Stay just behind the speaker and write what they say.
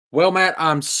Well, Matt,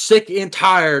 I'm sick and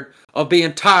tired of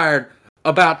being tired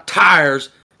about tires.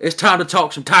 It's time to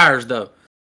talk some tires, though.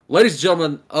 Ladies and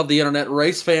gentlemen of the internet,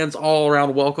 race fans all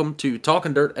around, welcome to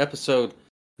Talkin Dirt episode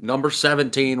number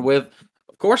 17 with,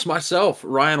 of course, myself,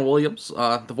 Ryan Williams,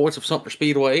 the voice of Sumter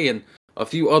Speedway, and a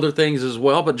few other things as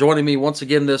well. But joining me once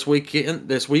again this week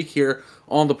here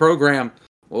on the program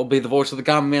will be the voice of the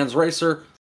Common Man's Racer,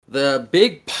 the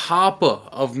big papa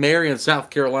of Marion, South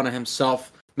Carolina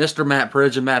himself, Mr. Matt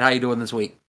Pridge. And Matt, how you doing this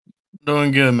week?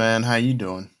 Doing good, man. How you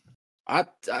doing? I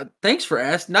thanks for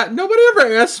asking. Nobody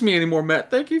ever asks me anymore, Matt.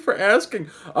 Thank you for asking.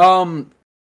 I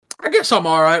guess I'm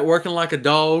all right. Working like a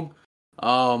dog.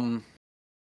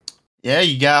 Yeah,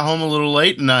 you got home a little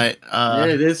late tonight. Yeah,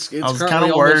 it's I was kind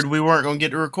of worried we weren't going to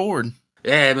get to record.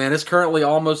 Yeah, man. It's currently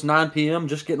almost 9 p.m.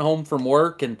 Just getting home from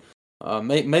work and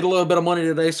made a little bit of money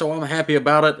today, so I'm happy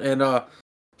about it. And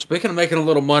speaking of making a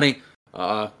little money,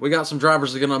 we got some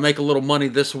drivers that are going to make a little money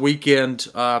this weekend.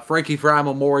 Frankie Fry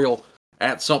Memorial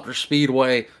at Sumter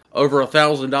Speedway, over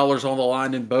 $1,000 on the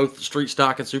line in both street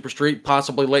stock and super street,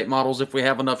 possibly late models if we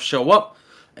have enough show up,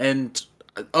 and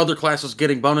other classes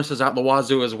getting bonuses out the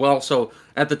wazoo as well. So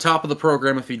at the top of the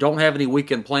program, if you don't have any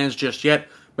weekend plans just yet,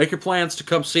 make your plans to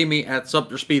come see me at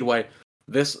Sumter Speedway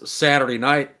this Saturday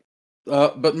night.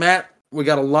 But Matt, we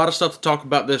got a lot of stuff to talk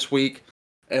about this week,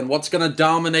 and what's going to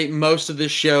dominate most of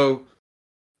this show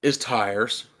is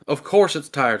tires. Of course it's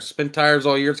tires. It's been tires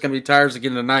all year. It's going to be tires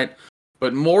again tonight.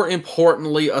 But more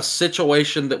importantly, a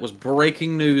situation that was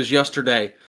breaking news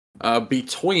yesterday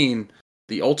between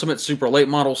the Ultimate Super Late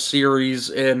Model Series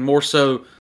and more so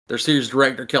their series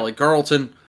director, Kelly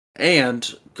Carlton,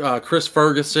 and Chris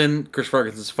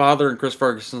Ferguson's father, and Chris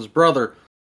Ferguson's brother.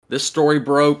 This story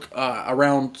broke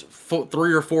around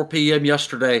 3 or 4 p.m.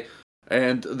 yesterday,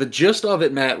 and the gist of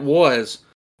it, Matt, was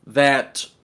that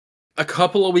a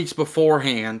couple of weeks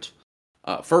beforehand,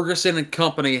 Ferguson and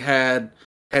company had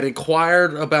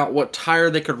inquired about what tire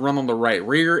they could run on the right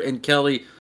rear, and Kelly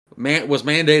was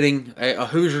mandating a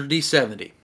Hoosier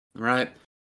D70, right?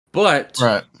 But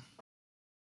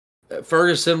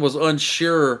Ferguson was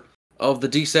unsure of the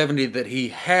D70 that he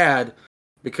had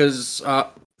because,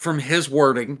 from his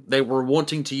wording, they were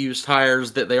wanting to use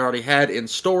tires that they already had in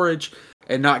storage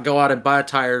and not go out and buy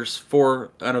tires for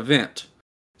an event.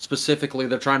 Specifically,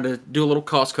 they're trying to do a little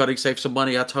cost cutting, save some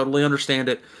money. I totally understand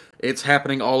it. It's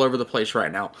happening all over the place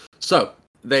right now. So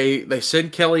they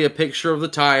send Kelly a picture of the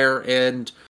tire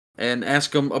and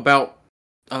ask him about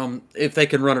if they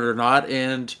can run it or not.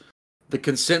 And the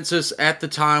consensus at the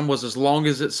time was, as long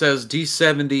as it says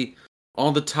D70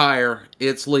 on the tire,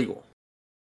 it's legal.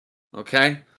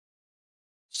 Okay?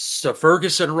 So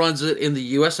Ferguson runs it in the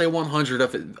USA 100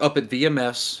 up at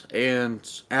VMS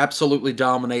and absolutely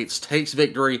dominates, takes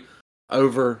victory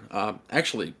over,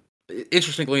 actually,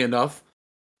 interestingly enough,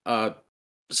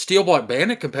 Steel Block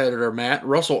Bandit competitor Matt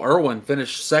Russell Irwin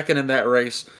finished second in that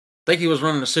race. I think he was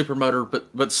running a supermotor,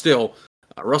 but still,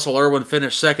 Russell Irwin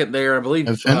finished second there. I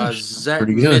believe Zach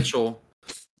Mitchell,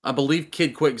 I believe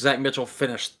Kid Quick Zach Mitchell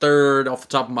finished third off the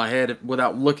top of my head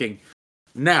without looking.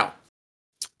 Now,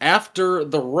 after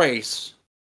the race,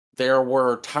 there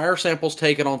were tire samples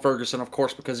taken on Ferguson, of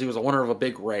course, because he was a winner of a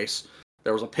big race.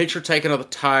 There was a picture taken of the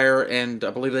tire, and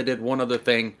I believe they did one other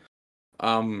thing.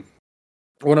 To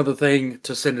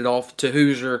send it off to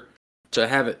Hoosier to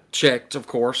have it checked, of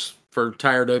course, for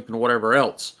tire dope and whatever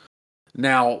else.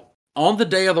 Now, on the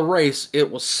day of the race,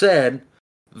 it was said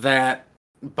that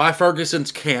by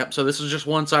Ferguson's camp, so this is just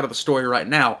one side of the story right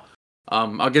now.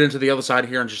 I'll get into the other side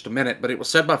here in just a minute, but it was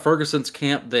said by Ferguson's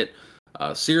camp that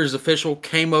a series official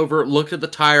came over, looked at the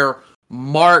tire,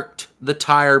 marked the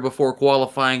tire before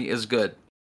qualifying is good.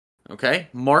 Okay?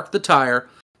 Marked the tire,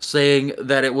 saying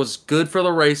that it was good for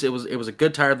the race. It was a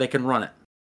good tire. They can run it.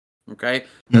 Okay?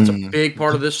 That's a big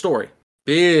part of this story.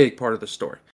 Big part of the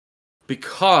story.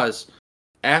 Because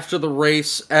after the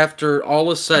race, after all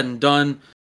is said and done,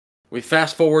 we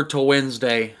fast forward to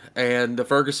Wednesday, and the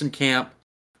Ferguson camp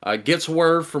gets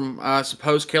word from, I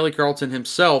suppose, Kelly Carlton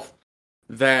himself,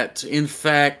 that, in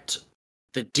fact,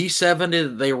 the D70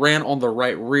 that they ran on the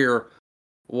right rear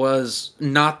was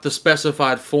not the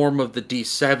specified form of the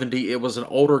D70. It was an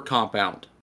older compound,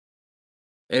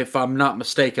 if I'm not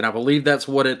mistaken. I believe that's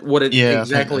what it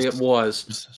exactly it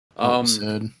was.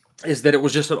 Is that it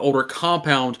was just an older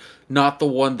compound, not the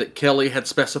one that Kelly had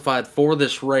specified for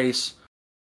this race.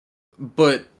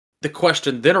 But the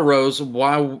question then arose,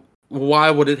 why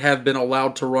would it have been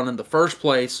allowed to run in the first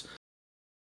place?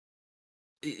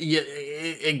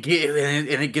 It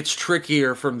gets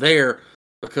trickier from there,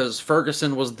 because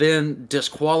Ferguson was then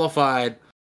disqualified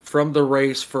from the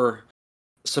race for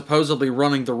supposedly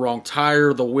running the wrong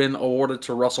tire. The win awarded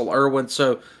to Russell Irwin.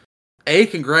 So, A,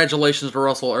 congratulations to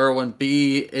Russell Irwin.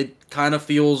 B, it kind of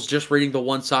feels, just reading the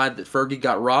one side, that Fergie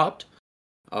got robbed.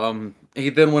 He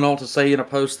then went on to say in a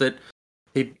post that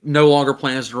he no longer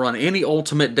plans to run any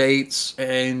ultimate dates,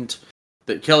 and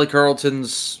that Kelly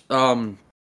Carlton's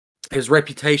his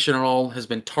reputation and all has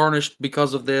been tarnished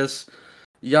because of this.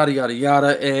 Yada yada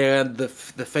yada, and the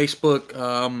Facebook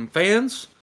fans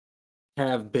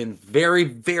have been very,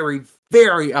 very,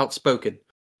 very outspoken.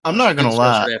 I'm not gonna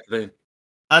lie. Yesterday afternoon.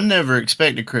 I never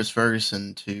expected Chris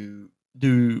Ferguson to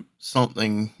do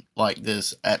something like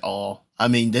this at all. I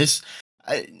mean,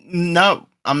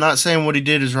 I'm not saying what he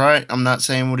did is right. I'm not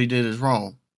saying what he did is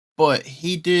wrong. But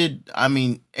he did, I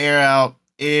mean, air out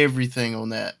everything on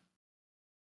that.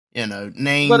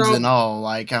 Names and all.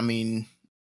 Like, I mean.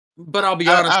 But I'll be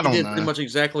honest, he did pretty much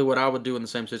exactly what I would do in the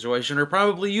same situation, or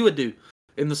probably you would do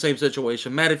in the same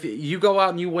situation. Matt, if you go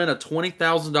out and you win a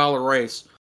 $20,000 race,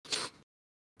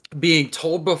 being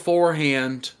told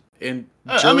beforehand and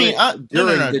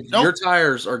your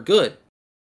tires are good.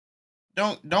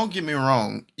 Don't get me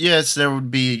wrong. Yes, there would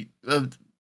be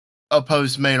a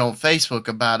post made on Facebook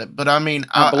about it, but I mean,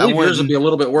 I believe yours would be a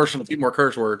little bit worse and a few more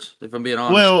curse words, if I'm being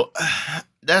honest. Well,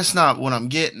 that's not what I'm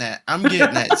getting at. I'm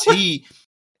getting at he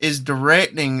is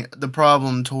directing the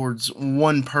problem towards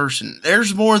one person.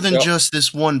 There's more than just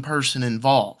this one person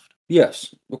involved.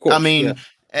 Yes, of course. I mean,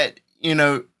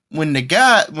 when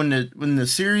the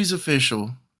series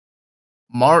official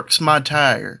marks my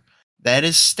tire, that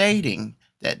is stating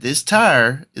that this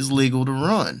tire is legal to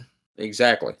run.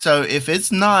 Exactly. So if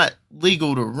it's not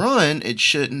legal to run, it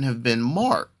shouldn't have been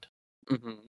marked.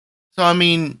 Mm-hmm. So I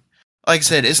mean, like I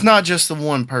said, it's not just the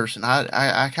one person.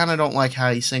 I kind of don't like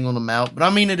how he singled him out, but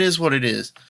I mean, it is what it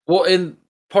is. Well, and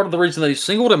part of the reason that he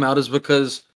singled him out is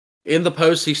because in the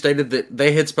post he stated that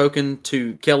they had spoken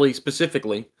to Kelly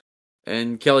specifically,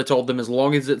 and Kelly told them as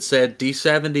long as it said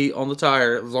D70 on the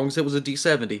tire, as long as it was a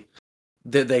D70,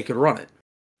 that they could run it,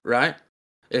 right?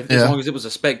 As long as it was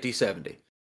a spec D70.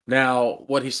 Now,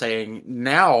 what he's saying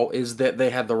now is that they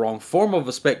had the wrong form of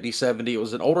a spec D70. It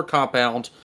was an older compound,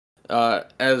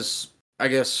 as I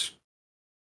guess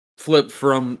flipped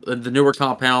from the newer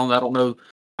compound.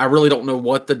 I really don't know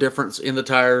what the difference in the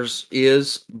tires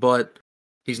is, but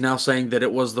he's now saying that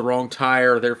it was the wrong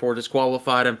tire, therefore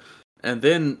disqualified him. And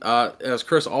then, as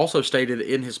Chris also stated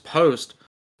in his post,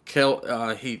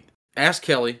 he asked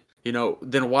Kelly,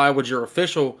 then why would your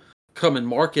official come and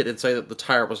mark it and say that the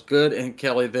tire was good? And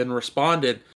Kelly then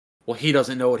responded, well, he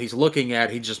doesn't know what he's looking at.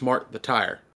 He just marked the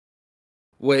tire.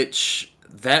 Which,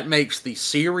 that makes the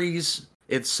series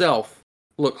itself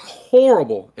look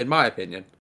horrible, in my opinion.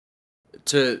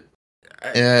 To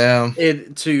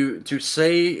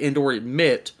say and or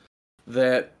admit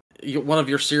that one of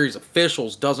your series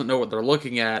officials doesn't know what they're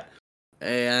looking at,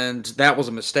 and that was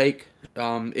a mistake.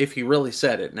 If he really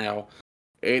said it, now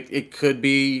it could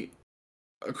be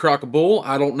a crock of bull.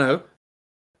 I don't know.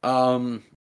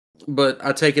 But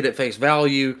I take it at face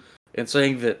value and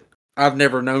saying that I've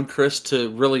never known Chris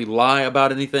to really lie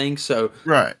about anything. So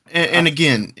right, and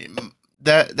again,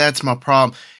 that's my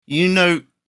problem.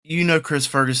 Chris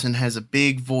Ferguson has a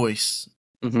big voice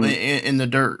in the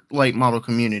dirt late model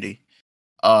community.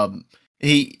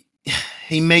 He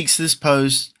makes this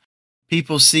post.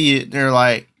 People see it. They're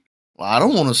like, "Well, I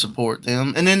don't want to support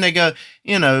them," and then they go,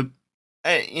 and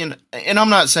I'm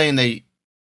not saying they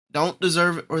don't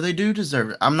deserve it or they do deserve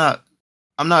it. I'm not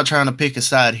trying to pick a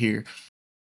side here.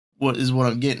 What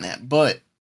I'm getting at, but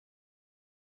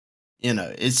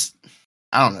it's,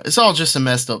 I don't know. It's all just a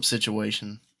messed up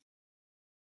situation.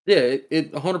 Yeah,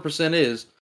 it 100% is.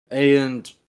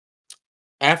 And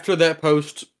after that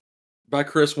post by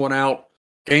Chris went out,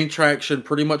 gained traction,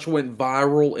 pretty much went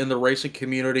viral in the racing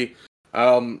community.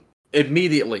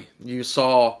 Immediately, you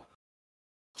saw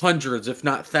hundreds, if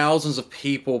not thousands of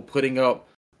people putting up,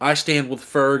 I stand with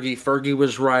Fergie, Fergie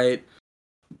was right,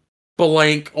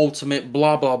 blank, ultimate,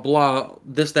 blah, blah, blah,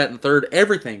 this, that, and third,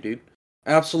 everything, dude.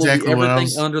 Absolutely exactly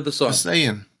everything under the sun.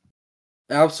 Saying.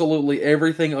 Absolutely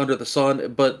everything under the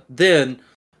sun. But then,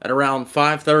 at around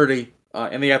 5:30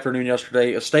 in the afternoon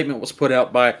yesterday, a statement was put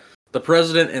out by the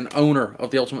president and owner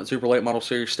of the Ultimate Super Late Model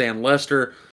Series, Stan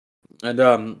Lester,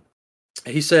 and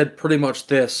he said pretty much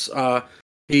this.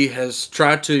 He has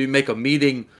tried to make a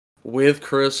meeting with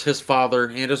Chris, his father,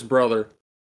 and his brother,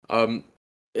 and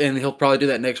he'll probably do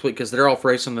that next week because they're off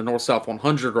racing the North-South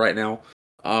 100 right now.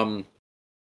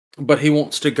 But he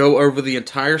wants to go over the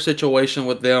entire situation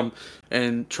with them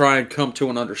and try and come to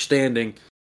an understanding.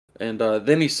 And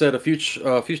then he said a few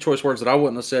choice words that I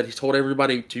wouldn't have said. He told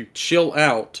everybody to chill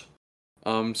out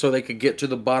so they could get to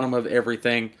the bottom of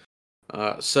everything.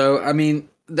 So I mean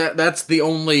that's the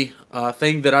only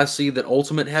thing that I see that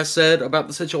Ultimate has said about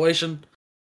the situation.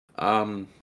 Um,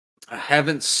 I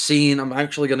haven't seen. I'm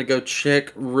actually going to go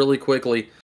check really quickly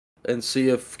and see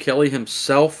if Kelly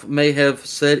himself may have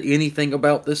said anything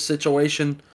about this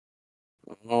situation.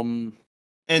 And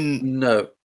No.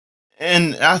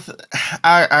 and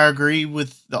I agree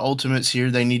with the Ultimates here.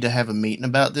 They need to have a meeting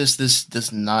about this. This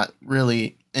does not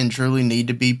really and truly need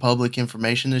to be public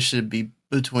information. This should be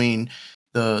between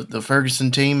the Ferguson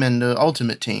team and the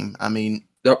Ultimate team. I mean,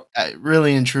 Yep.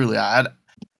 really and truly, I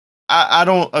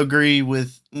don't agree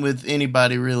with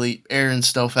anybody really airing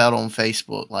stuff out on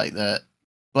Facebook like that.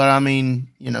 But I mean,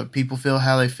 people feel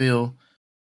how they feel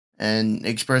and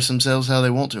express themselves how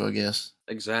they want to, I guess.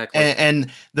 Exactly. And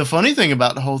the funny thing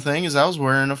about the whole thing is I was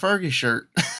wearing a Fergie shirt.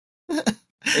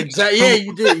 Exactly. Yeah,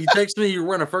 you did. You texted me you were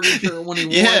wearing a Fergie shirt when he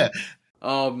won. Yeah.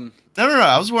 No.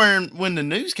 I was wearing when the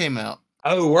news came out.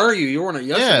 Oh, were you? You were wearing it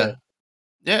yesterday.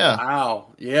 Yeah.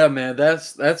 Wow. Yeah, man.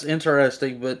 That's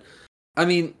interesting. But I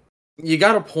mean, you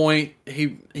got a point.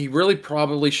 He really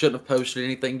probably shouldn't have posted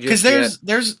anything just because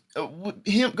there's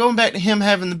him going back to him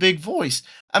having the big voice.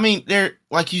 I mean, there,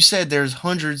 like you said, there's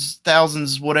hundreds,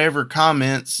 thousands, whatever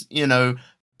comments,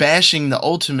 bashing the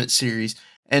Ultimate Series,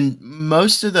 and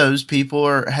most of those people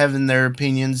are having their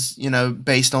opinions,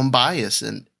 based on bias,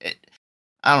 and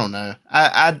I don't know.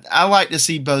 I like to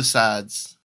see both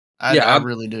sides. I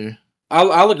really do.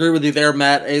 I'll agree with you there,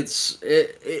 Matt. It's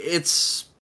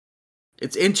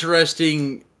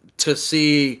interesting to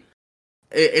see.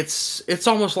 It's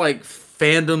almost like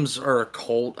fandoms are a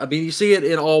cult. I mean, you see it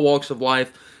in all walks of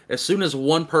life. As soon as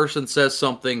one person says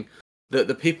something,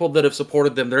 the people that have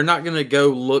supported them, they're not going to go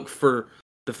look for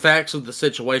the facts of the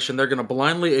situation. They're going to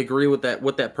blindly agree with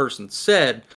what that person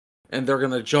said, and they're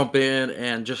going to jump in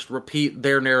and just repeat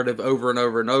their narrative over and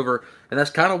over and over. And that's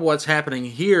kind of what's happening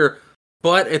here.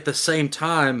 But at the same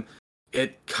time,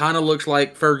 it kind of looks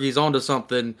like Fergie's onto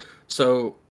something.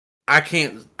 So I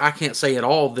can't say at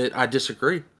all that I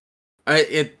disagree.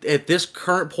 At this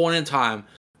current point in time,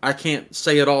 I can't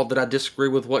say at all that I disagree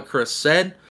with what Chris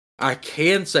said. I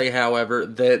can say, however,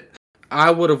 that I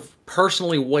would have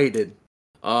personally waited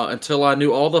until I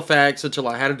knew all the facts, until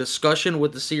I had a discussion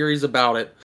with the series about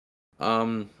it,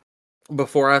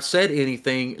 before I said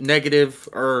anything negative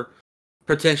or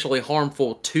potentially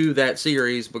harmful to that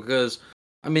series. Because,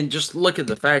 I mean, just look at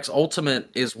the facts. Ultimate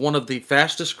is one of the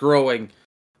fastest growing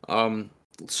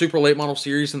super late model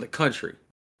series in the country,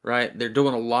 right? They're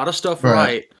doing a lot of stuff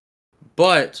right,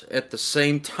 but at the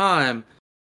same time,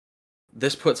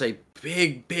 this puts a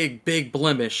big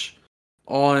blemish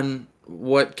on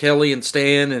what Kelly and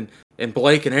Stan and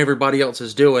Blake and everybody else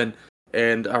is doing.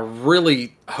 And I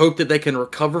really hope that they can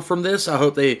recover from this. I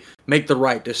hope they make the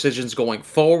right decisions going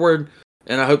forward,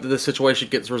 and I hope that this situation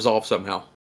gets resolved somehow.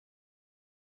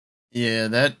 Yeah,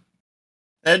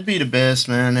 that'd be the best,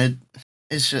 man.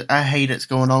 It's just, I hate it's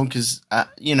going on because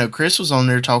Chris was on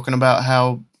there talking about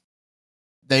how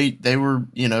they were,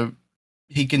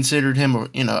 he considered him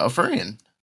a friend.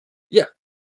 Yeah.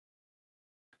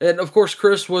 And of course,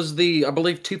 Chris was the, I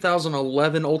believe,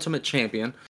 2011 Ultimate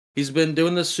Champion. He's been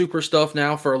doing this super stuff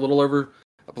now for a little over,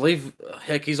 I believe,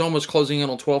 heck, he's almost closing in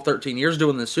on 12, 13 years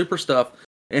doing this super stuff.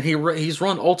 And he's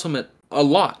run Ultimate a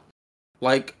lot.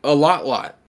 Like, a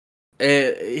lot.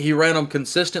 He ran them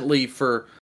consistently for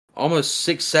almost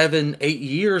 6, 7, 8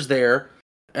 years there.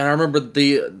 And I remember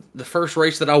the first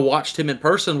race that I watched him in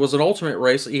person was an Ultimate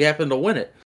race. He happened to win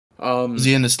it. Was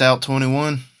he in the Stout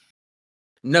 21?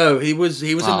 No, he was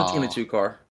in the 22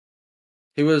 car.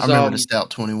 He was. I remember the Stout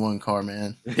 21 car,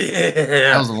 man. Yeah,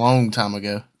 that was a long time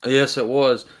ago. Yes, it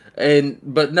was.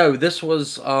 But no, this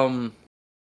was. I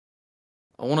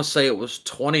want to say it was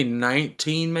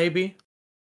 2019, maybe.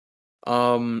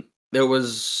 There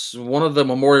was one of the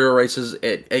memorial races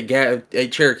at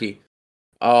Cherokee.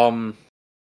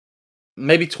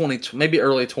 Maybe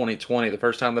early 2020, the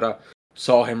first time that I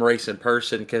saw him race in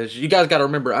person. Because you guys got to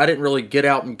remember, I didn't really get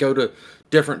out and go to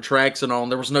different tracks and all.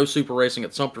 And there was no super racing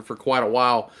at Sumter for quite a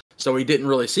while, so we didn't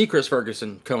really see Chris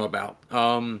Ferguson come about.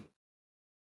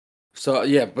 So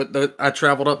yeah, but I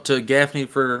traveled up to Gaffney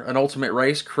for an Ultimate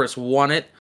race. Chris won it.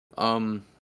 And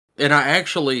I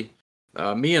actually,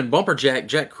 me and Bumperjack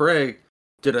Jack Craig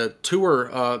did a tour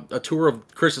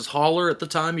of Chris's hauler at the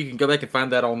time. You can go back and find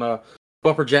that on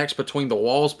Bumperjack's Between the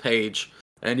Walls page,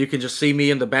 and you can just see me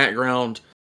in the background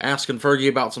asking Fergie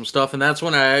about some stuff. And that's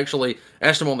when I actually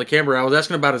asked him on the camera. I was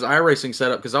asking about his iRacing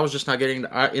setup because I was just not getting into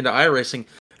iRacing.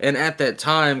 And at that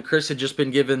time, Chris had just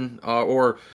been given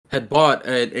or had bought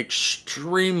an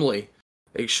extremely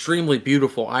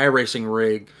beautiful iRacing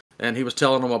rig. and he was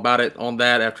telling them about it on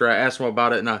that after I asked him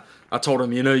about it, and I told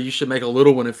him, you should make a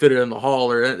little one and fit it in the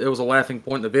hauler. It was a laughing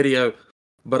point in the video.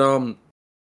 But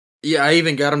yeah, I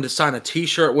even got him to sign a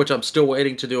T-shirt, which I'm still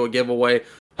waiting to do a giveaway.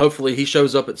 Hopefully he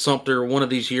shows up at Sumter one of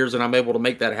these years and I'm able to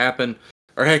make that happen.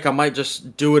 Or heck, I might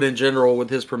just do it in general with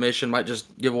his permission. Might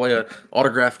just give away an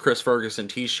autographed Chris Ferguson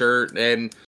T-shirt.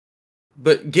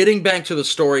 But getting back to the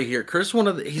story here, Chris,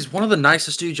 he's one of the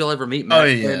nicest dudes you'll ever meet, man. Oh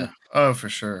yeah, for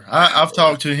sure. I've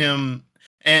talked to him,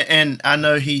 and I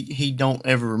know he don't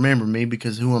ever remember me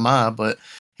because who am I? But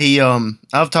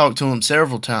I've talked to him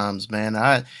several times,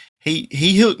 man.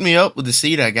 He hooked me up with the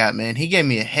seat I got, man. He gave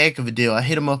me a heck of a deal. I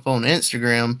hit him up on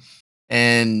Instagram,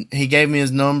 and he gave me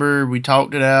his number. We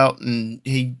talked it out, and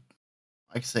he,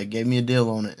 like I said, gave me a deal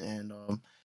on it. And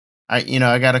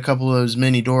I got a couple of those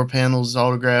mini door panels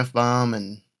autographed by him,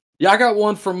 and yeah, I got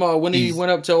one from when he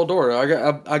went up to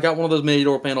Eldora. I got one of those mini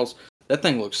door panels. That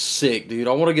thing looks sick, dude.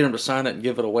 I want to get him to sign it and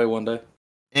give it away one day.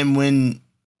 And when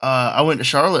I went to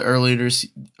Charlotte earlier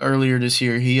this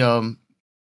year, he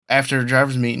after a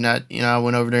driver's meeting, I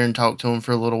went over there and talked to him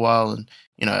for a little while, and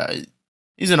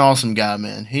he's an awesome guy,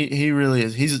 man. He really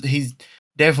is. He's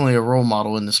definitely a role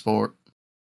model in the sport.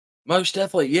 Most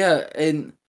definitely, yeah.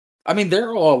 And I mean, there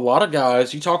are a lot of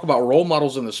guys. You talk about role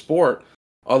models in the sport.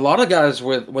 A lot of guys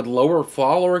with lower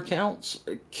follower counts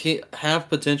have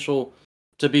potential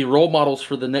to be role models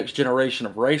for the next generation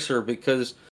of racer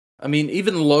because, I mean,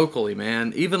 even locally,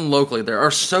 there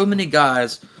are so many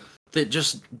guys that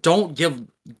just don't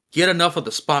get enough of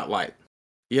the spotlight,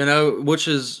 which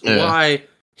is why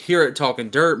here at Talkin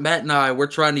Dirt, Matt and I, we're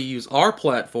trying to use our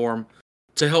platform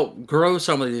to help grow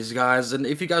some of these guys. And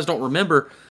if you guys don't remember,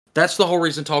 that's the whole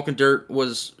reason Talkin Dirt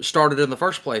was started in the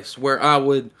first place, where I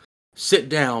would sit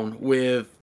down with,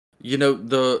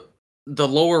 the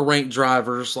lower ranked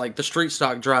drivers, like the street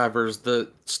stock drivers, the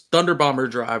Thunder Bomber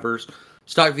drivers,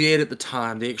 Stock V8 at the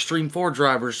time, the Extreme 4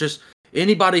 drivers, just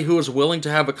anybody who was willing to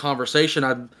have a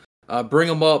conversation. I'd bring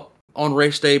them up on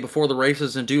race day before the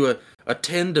races and do a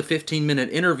 10 to 15 minute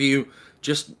interview,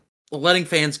 just letting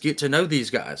fans get to know these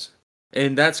guys.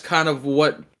 And that's kind of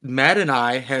what Matt and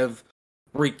I have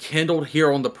rekindled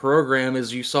here on the program,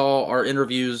 as you saw our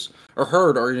interviews or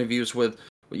heard our interviews with,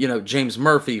 James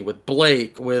Murphy, with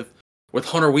Blake, with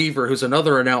Hunter Weaver, who's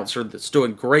another announcer that's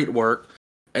doing great work.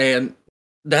 And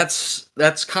that's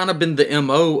kind of been the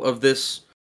MO of this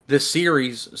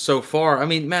series so far. I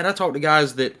mean, Matt, I talked to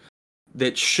guys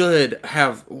that should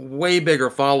have way bigger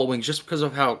followings just because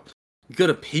of how good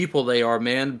of people they are,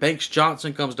 man. Banks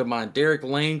Johnson comes to mind. Derek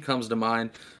Lane comes to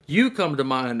mind. You come to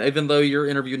mind, even though your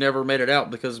interview never made it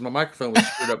out because my microphone was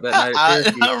screwed up that night at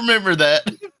Cherokee. I remember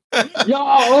that. Yeah,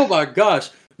 oh my gosh.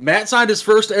 Matt signed his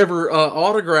first ever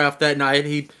autograph that night.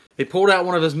 He pulled out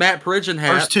one of his Matt Pridgeon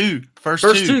hats. First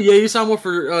two. Yeah, you signed one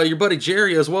for your buddy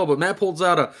Jerry as well, but Matt pulls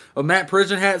out a Matt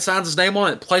Pridgeon hat, signs his name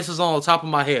on it, places it on the top of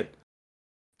my head.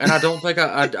 And I don't think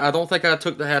I don't think I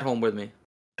took the hat home with me.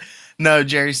 No,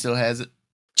 Jerry still has it.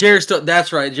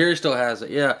 That's right. Jerry still has it.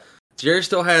 Yeah. Jerry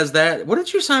still has that. What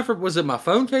did you sign for? Was it my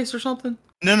phone case or something?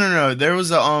 No. There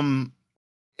was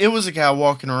it was a guy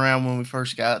walking around when we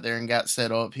first got there and got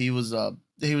set up. He was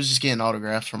just getting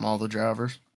autographs from all the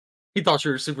drivers. He thought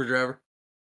you were a super driver.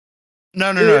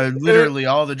 No. Literally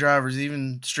all the drivers,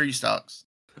 even street stocks.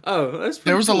 Oh, that's pretty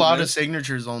There was cool, a lot man. of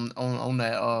signatures on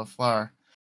that flyer.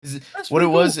 What it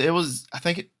was, I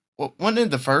think wasn't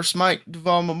it the first Mike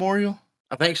Duvall Memorial?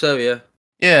 I think so, yeah.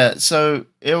 Yeah, so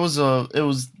it was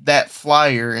that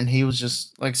flyer, and he was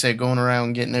just, like I said, going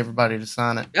around getting everybody to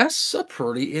sign it. That's a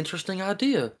pretty interesting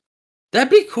idea. That'd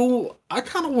be cool. I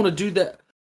kind of want to do that.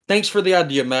 Thanks for the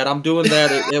idea, Matt. I'm doing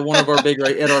that at one of our big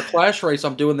at our Clash race.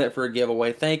 I'm doing that for a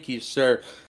giveaway. Thank you, sir.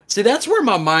 See, that's where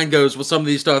my mind goes with some of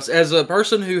these stuffs. As a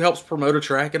person who helps promote a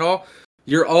track and all,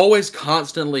 you're always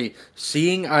constantly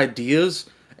seeing ideas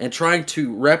and trying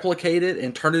to replicate it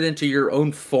and turn it into your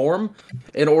own form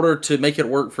in order to make it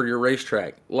work for your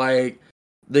racetrack. Like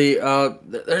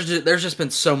there's just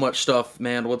been so much stuff,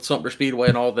 man, with Sumter Speedway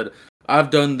and all that I've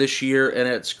done this year, and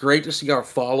it's great to see our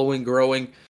following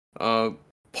growing.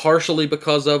 Partially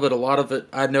because of it, a lot of it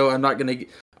I know I'm not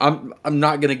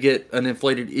gonna get an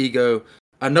inflated ego.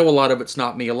 I know a lot of it's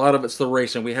not me. A lot of it's the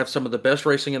racing. We have some of the best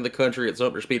racing in the country at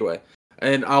Sumter Speedway,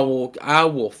 and I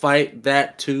will fight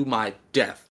that to my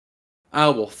death. I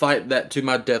will fight that to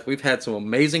my death. We've had some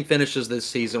amazing finishes this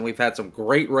season. We've had some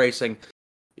great racing.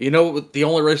 You know, the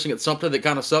only racing at Sumter that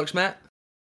kind of sucks, Matt?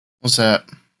 What's that?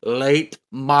 Late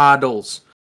models.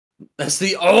 That's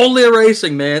the only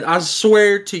racing, man. I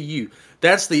swear to you.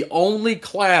 That's the only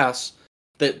class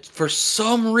that for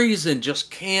some reason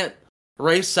just can't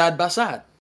race side by side.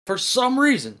 For some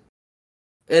reason.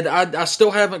 And I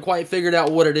still haven't quite figured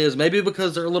out what it is. Maybe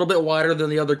because they're a little bit wider than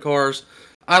the other cars.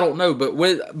 I don't know,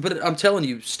 but I'm telling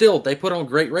you, still they put on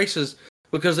great races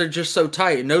because they're just so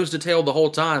tight, nose to tail the whole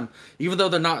time. Even though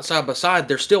they're not side by side,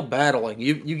 they're still battling.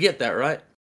 You get that, right?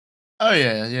 Oh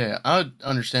yeah, I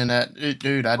understand that,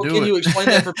 dude. I Well, do can it. you explain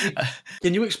that for people?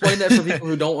 Can you explain that for people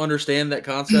who don't understand that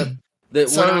concept? That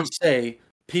when I So say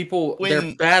people, they're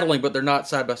when battling, but they're not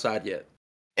side by side yet.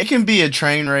 it can be a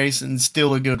train race and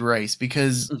still a good race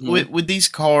because Hmm. with these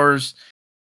cars,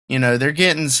 they're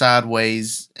getting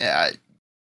sideways.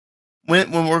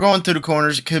 When we're going through the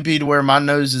corners, it could be to where my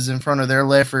nose is in front of their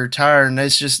left rear tire, and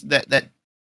it's just that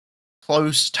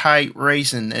close, tight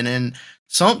racing. And in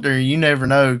Sumter, you never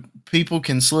know. People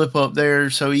can slip up there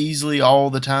so easily all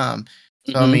the time.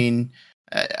 So Hmm.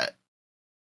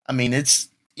 I mean, it's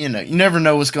you never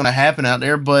know what's going to happen out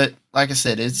there. But like I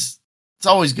said, it's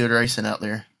always good racing out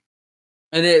there.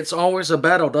 And it's always a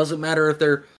battle. Doesn't matter if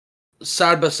they're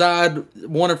side by side,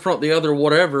 one in front of the other,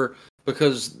 whatever,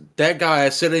 because that guy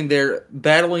is sitting there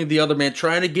battling the other man,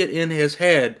 trying to get in his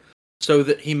head so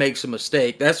that he makes a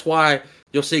mistake. That's why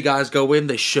you'll see guys go in,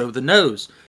 they show the nose.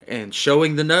 And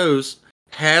showing the nose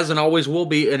has and always will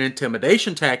be an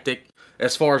intimidation tactic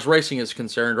as far as racing is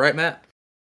concerned, right, Matt?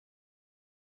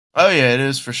 Oh yeah, it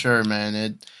is for sure,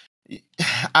 man.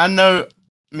 I know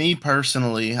me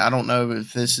personally. I don't know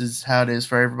if this is how it is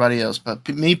for everybody else, but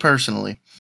me personally,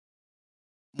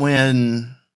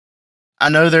 when I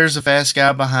know there's a fast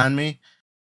guy behind me,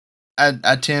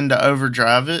 I tend to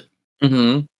overdrive it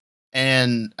Mm-hmm.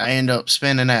 and I end up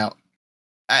spinning out.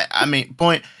 I mean,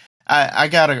 point. I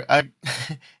got a.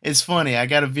 It's funny. I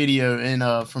got a video in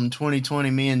from 2020.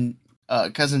 Me and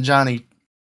cousin Johnny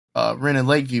rented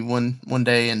Lakeview one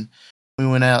day, and we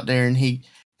went out there, and he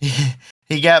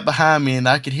got behind me, and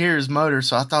I could hear his motor,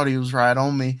 so I thought he was right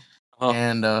on me, Uh-huh.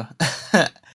 and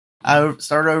I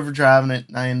started overdriving it,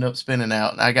 and I ended up spinning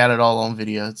out, and I got it all on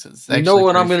video. It's You know actually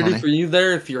what I'm pretty going to do funny. for you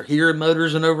there if you're hearing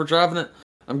motors and overdriving it?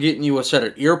 I'm getting you a set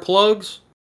of earplugs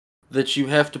that you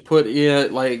have to put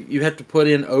in, like you have to put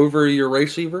in over your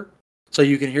receiver, so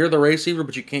you can hear the receiver,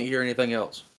 but you can't hear anything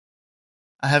else.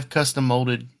 I have custom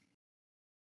molded.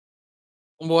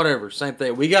 Whatever, same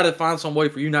thing. We got to find some way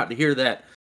for you not to hear that,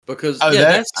 because Oh, yeah,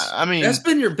 that that's I that's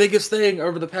mean, been your biggest thing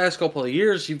over the past couple of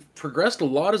years. You've progressed a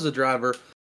lot as a driver,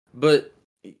 but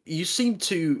you seem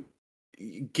to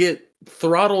get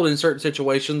throttled in certain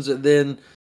situations and then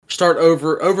start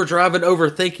overdriving,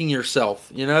 overthinking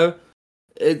yourself.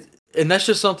 It, and that's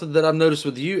just something that I've noticed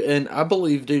with you. And I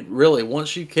believe, dude, really,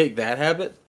 once you kick that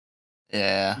habit,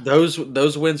 yeah. those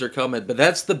wins are coming. But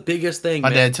that's the biggest thing, My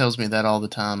man. dad tells me that all the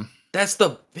time. That's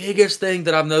the biggest thing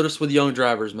that I've noticed with young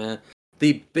drivers, man.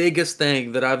 The biggest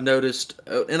thing that I've noticed,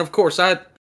 and of course, I'm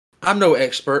no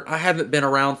expert. I haven't been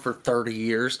around for 30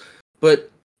 years,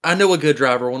 but I know a good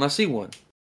driver when I see one.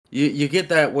 You get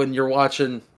that when you're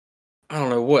watching, I don't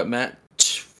know what, Matt,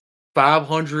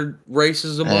 500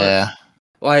 races a month. Yeah.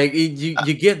 Like you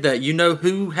get that. You know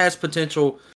who has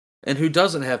potential and who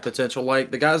doesn't have potential.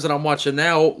 Like the guys that I'm watching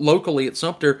now locally at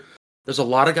Sumter, there's a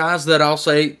lot of guys that I'll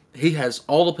say he has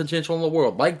all the potential in the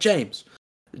world. Like James.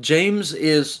 James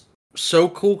is so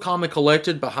cool, calm, and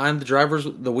collected behind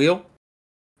the wheel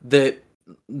that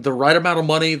the right amount of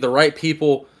money, the right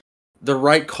people, the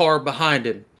right car behind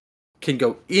him can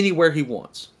go anywhere he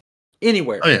wants.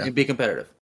 Anywhere Oh yeah. and be competitive.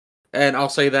 And I'll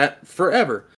say that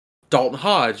forever. Dalton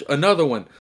Hodge, another one.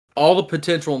 All the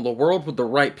potential in the world with the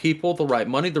right people, the right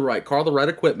money, the right car, the right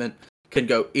equipment can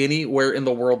go anywhere in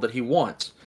the world that he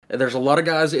wants. And there's a lot of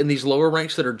guys in these lower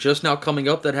ranks that are just now coming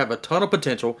up that have a ton of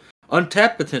potential,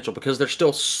 untapped potential because they're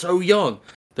still so young.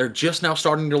 They're just now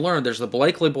starting to learn. There's the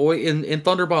Blakely boy in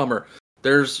Thunder Bomber.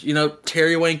 There's,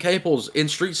 Terry Wayne Caples in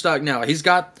Street Stock now. He's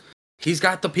got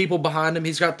the people behind him.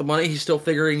 He's got the money. He's still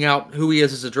figuring out who he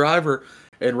is as a driver.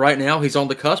 And right now, he's on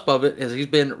the cusp of it as he's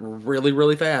been really,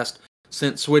 really fast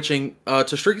since switching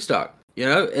to Street Stock.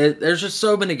 There's just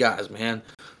so many guys, man.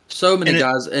 So many And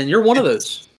guys. And you're one of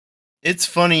those. it's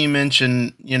funny you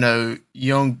mention,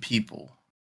 young people.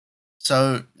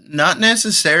 So not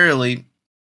necessarily.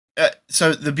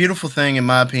 So the beautiful thing, in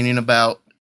my opinion, about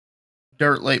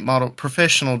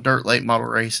professional dirt late model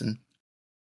racing.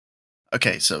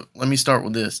 Okay, so let me start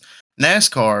with this.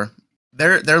 NASCAR,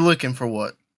 they're looking for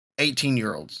what?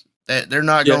 18-year-olds. They're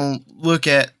not Yeah. going to look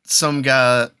at some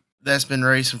guy that's been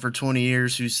racing for 20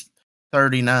 years who's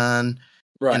 39.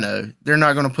 Right. They're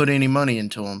not going to put any money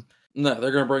into him. No,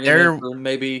 they're going to bring him in They're for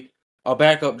maybe a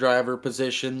backup driver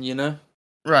position.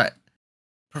 right.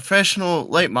 Professional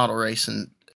late model racing,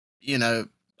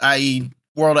 i.e.,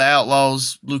 World of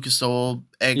Outlaws, Lucas Oil,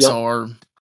 Yep. XR,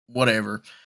 whatever.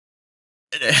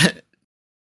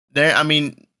 There, I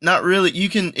mean, not really. You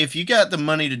can, if you got the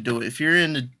money to do it, if you're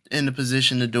in the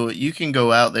position to do it, you can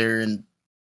go out there and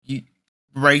you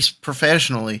race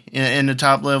professionally in the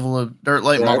top level of dirt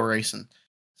late Right. model racing.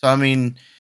 So I mean,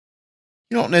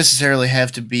 you don't necessarily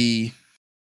have to be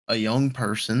a young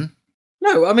person.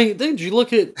 No, I mean, dude, you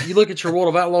look at your World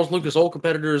of Outlaws, Lucas Oil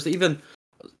competitors, even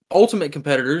Ultimate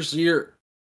competitors. Your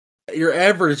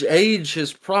average age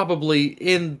is probably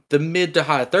in the mid to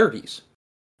high 30s.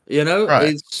 You know, Right.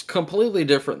 it's completely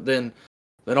different than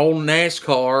old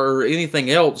NASCAR or anything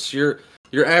else. Your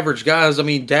average guys. I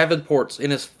mean, Davenport's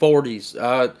in his 40s.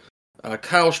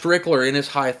 Kyle Strickler in his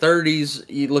high 30s.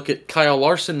 You look at Kyle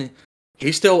Larson.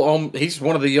 He's still on. He's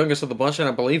one of the youngest of the bunch, and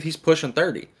I believe he's pushing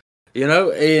 30. You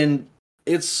know, and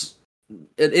it's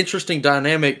an interesting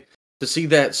dynamic to see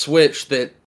that switch.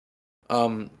 That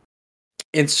um,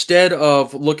 instead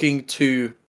of looking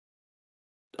to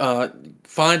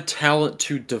find talent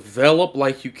to develop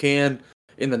like you can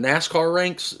in the NASCAR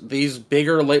ranks, these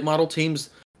bigger late model teams,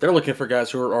 they're looking for guys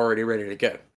who are already ready to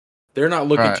go. They're not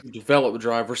looking Right. to develop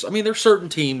drivers. I mean, there's certain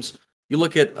teams. You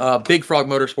look at Big Frog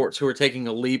Motorsports who are taking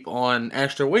a leap on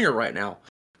Ashton Winger right now.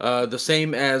 The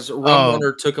same as Rum Oh,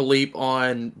 Runner took a leap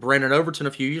on Brandon Overton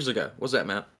a few years ago. What's that,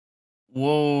 Matt?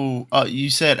 whoa. You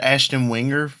said Ashton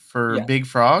Winger for Yeah, Big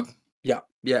Frog?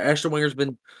 yeah. Ashton Winger's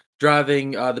been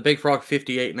driving the Big Frog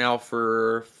 58 now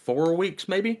for 4 weeks,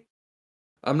 maybe.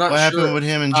 I'm not What happened sure. with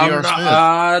him and I'm G.R. not. Smith?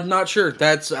 I'm not sure.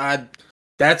 That's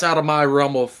out of my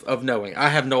realm of knowing. I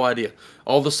have no idea.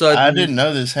 All of a I sudden, didn't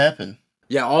know this happened.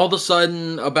 yeah. All of a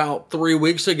sudden, about 3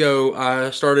 weeks ago,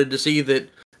 I started to see that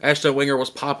Ashton Winger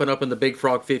was popping up in the Big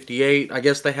Frog 58. I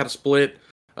guess they had a split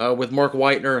with Mark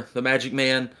Whitener, the Magic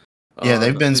Man. Yeah,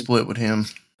 they've been Who, split with him.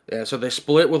 yeah, so they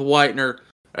split with Whitener,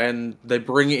 and they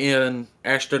bring in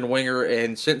Ashton Winger,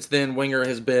 and since then, Winger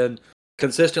has been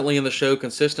consistently in the show,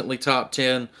 consistently top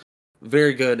 10.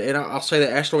 Very good, and I'll say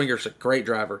that Ashton Winger's a great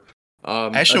driver.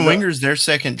 Ashton Winger's their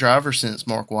second driver since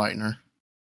Mark Whitener.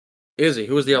 Is he?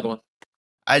 Who was the other one?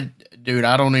 Dude,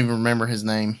 I don't even remember his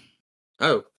name.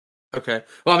 Oh, okay.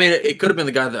 Well, I mean, it could have been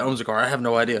the guy that owns the car. I have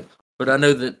no idea, but I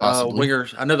know that Possibly.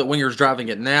 Winger's. I know that Winger's driving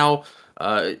it now.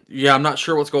 Yeah, I'm not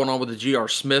sure what's going on with the Gr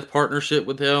Smith partnership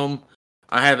with him.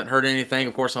 I haven't heard anything.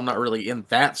 Of course, I'm not really in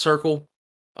that circle.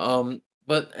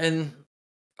 But and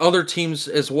other teams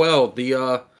as well.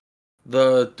 The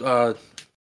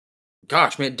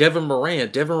gosh, man, Devin Moran.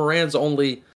 Devin Moran's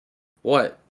only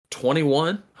what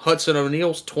 21. Hudson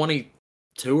O'Neal's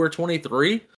 22 or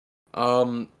 23.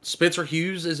 Spencer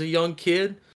Hughes is a young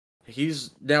kid.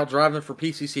 He's now driving for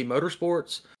PCC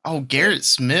Motorsports. Oh, Garrett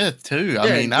Smith too. I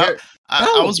Yeah, mean, Garrett. I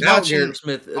Oh, was now watching Garrett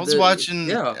Smith. I was watching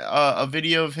Yeah, a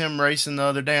video of him racing the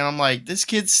other day, and I'm like, this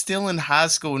kid's still in high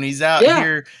school, and he's out yeah,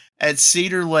 here at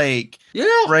Cedar Lake yeah,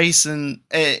 racing.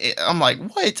 I'm like,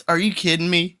 what? Are you kidding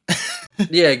me?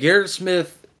 yeah. Garrett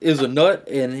Smith is a nut,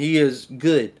 and he is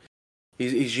good.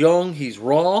 He's young, he's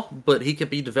raw, but he can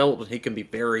be developed, and he can be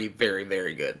very, very,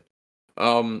 very good.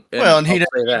 Well, And and he I'll doesn't say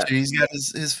need that to. He's got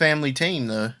his family team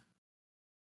though.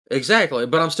 exactly.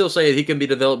 But I'm still saying he can be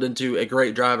developed into a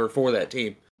great driver for that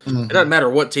team. It Hmm. doesn't matter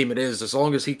what team it is, as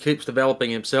long as he keeps developing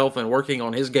himself and working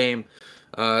on his game,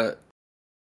 uh,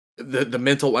 the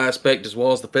mental aspect as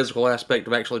well as the physical aspect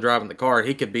of actually driving the car.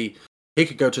 He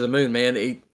could go to the moon, man.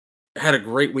 He had a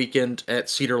great weekend at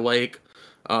Cedar Lake,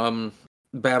 um,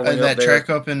 battling up That there. track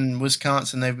up in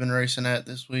Wisconsin they've been racing at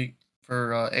this week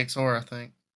for XR, I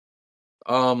think.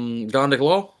 Gondik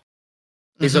Law,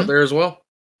 he's up Hmm. there as well.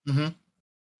 Hmm.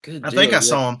 Good I think deal. I Yeah.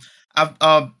 saw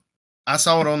him. I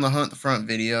saw it on the Hunt the Front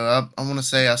video. I want to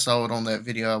say I saw it on that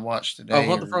video I watched Oh, today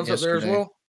Hunt the or Front's up there as yesterday.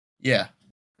 well. Yeah,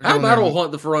 they're How doing about their old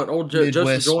Hunt the Front? Old Justin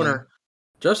Midwest swing. Joyner.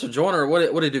 Justin Joyner, what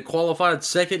did he do? Qualified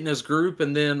second in his group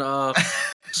and then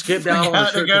skipped out on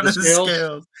the Forgot to trip to go the to the scales.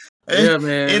 scales. Yeah,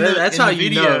 man, that's In how the you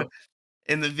know.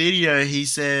 video, he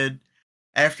said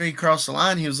after he crossed the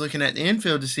line, he was looking at the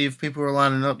infield to see if people were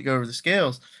lining up to go over the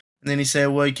scales. And then he said,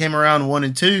 well, he came around 1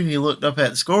 and 2. He looked up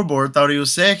at the scoreboard, thought he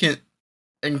was second,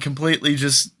 and completely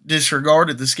just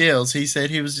disregarded the scales. He said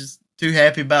he was just too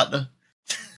happy about the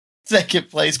second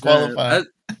place Man, qualifying.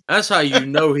 that's how you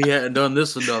know he hadn't done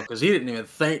this enough because he didn't even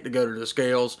think to go to the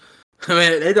scales. I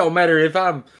mean, it don't matter if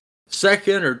I'm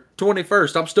second or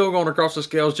 21st. I'm still going across the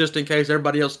scales just in case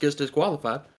everybody else gets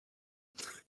disqualified.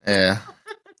 Yeah.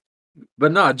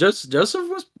 But no, Joseph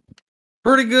was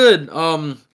pretty good.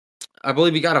 I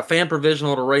believe he got a fan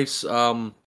provisional to race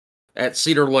at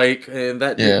Cedar Lake, and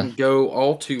that Yeah. didn't go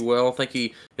all too well. I think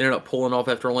he ended up pulling off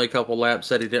after only a couple laps.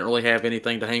 Said he didn't really have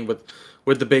anything to hang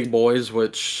with the big boys,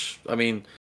 which I mean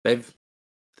they've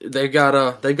got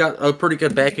a pretty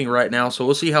good backing right now. So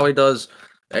we'll see how he does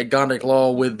at Gondik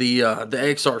Law with the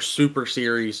XR Super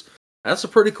Series. That's a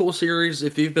pretty cool series.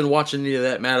 If you've been watching any of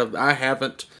that, Matt, I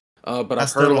haven't, but I I've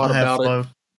still heard a don't lot have about it. Flow.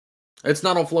 It's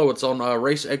not on Flow. It's on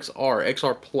Race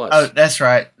XR Plus. Oh, that's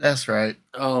right. That's right.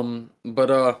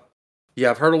 Yeah,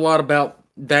 I've heard a lot about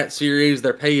that series.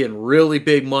 They're paying really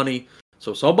big money,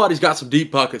 so somebody's got some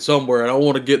deep pockets somewhere, and I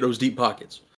want to get those deep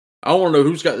pockets. I want to know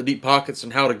who's got the deep pockets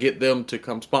and how to get them to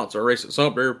come sponsor a race at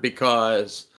Sumter,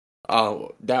 because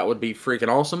that would be freaking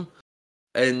awesome.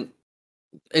 And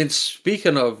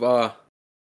speaking of I would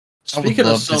Sumter,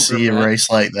 love to see a Matt, race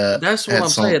like that that's what at I'm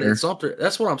saying. Sumter. At Sumter,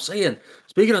 that's what I'm saying.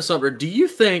 Speaking of Sumter, do you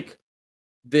think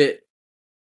that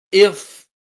if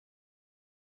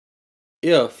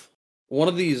one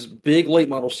of these big late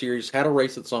model series had a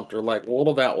race at Sumter, like World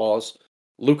of Outlaws,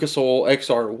 Lucas Oil,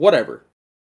 XR, whatever,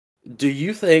 do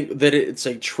you think that it's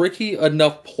a tricky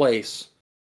enough place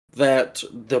that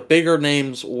the bigger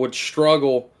names would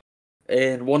struggle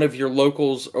and one of your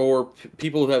locals or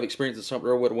people who have experience at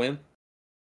Sumter would win?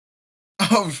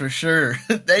 Oh, for sure.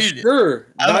 Sure.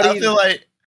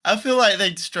 I feel like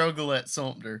they'd struggle at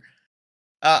Sumter.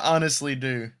 I honestly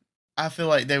do. I feel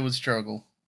like they would struggle.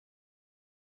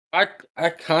 I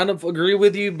kind of agree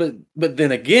with you, but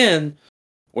then again,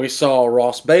 we saw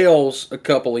Ross Bales a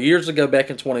couple of years ago, back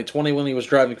in 2020, when he was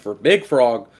driving for Big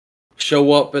Frog,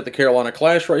 show up at the Carolina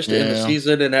Clash race to end the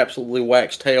season and absolutely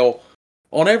wax tail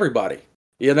on everybody.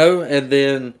 And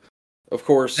then, of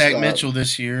course, Zach Mitchell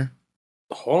this year.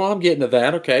 Hold on, I'm getting to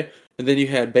that. Okay, and then you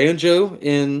had Banjo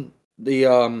in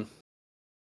the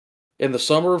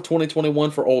summer of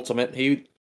 2021 for Ultimate. He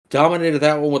dominated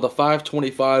that one with a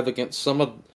 525 against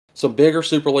some bigger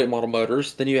super late model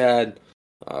motors. Then you had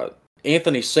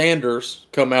Anthony Sanders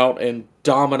come out and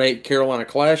dominate Carolina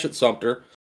Clash at Sumter.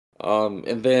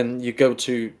 And then you go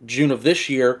to June of this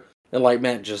year, and like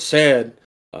Matt just said,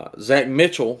 Zach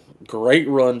Mitchell, great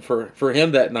run for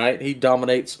him that night. He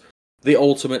dominates the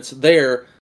Ultimates there.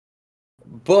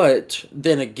 But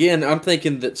then again, I'm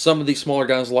thinking that some of these smaller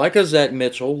guys, like a Zach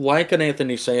Mitchell, like an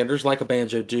Anthony Sanders, like a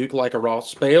Banjo Duke, like a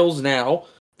Ross Bales now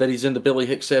that he's in the Billy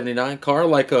Hicks 79 car,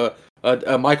 like a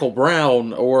Michael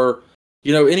Brown, or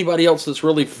anybody else that's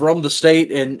really from the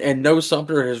state and knows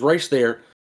Sumter has raced there,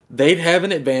 they'd have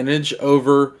an advantage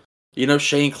over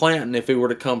Shane Clanton if he were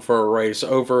to come for a race,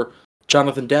 over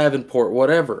Jonathan Davenport,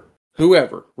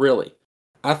 whoever really.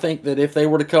 I think that if they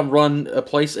were to come run a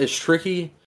place as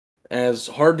tricky, as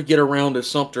hard to get around as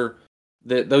Sumter,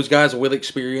 that those guys with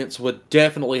experience would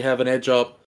definitely have an edge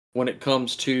up when it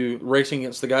comes to racing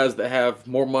against the guys that have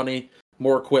more money,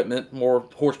 more equipment, more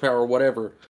horsepower,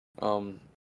 whatever. And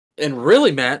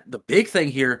really, Matt, the big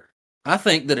thing here, I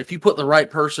think that if you put the right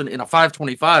person in a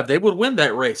 525, they would win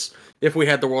that race if we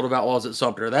had the World of Outlaws at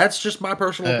Sumter. That's just my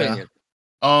personal opinion.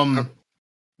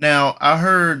 Now, I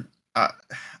heard, I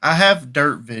have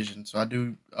Dirt Vision, so I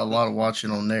do a lot of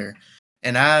watching on there.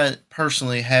 And I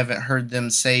personally haven't heard them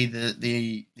say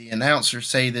the announcer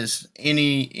say this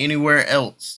anywhere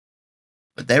else.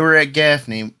 But they were at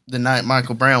Gaffney the night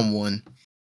Michael Brown won.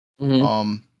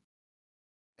 Mm-hmm.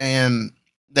 And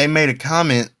they made a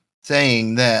comment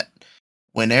saying that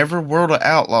whenever World of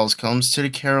Outlaws comes to the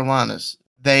Carolinas,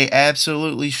 they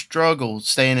absolutely struggle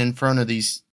staying in front of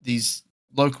these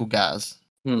local guys.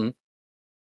 Mm-hmm.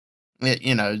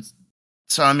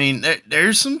 So, I mean,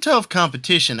 there's some tough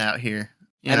competition out here.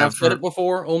 I've said it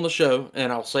before on the show,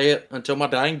 and I'll say it until my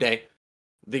dying day.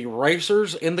 The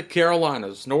racers in the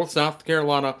Carolinas, North, South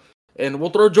Carolina, and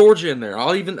we'll throw Georgia in there.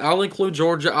 I'll include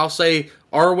Georgia. I'll say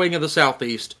our wing of the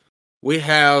Southeast. We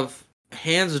have,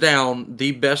 hands down,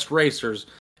 the best racers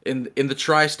in the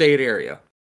tri-state area.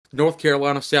 North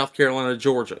Carolina, South Carolina,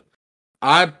 Georgia.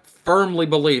 I firmly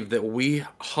believe that we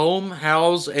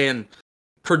house, and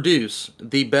produce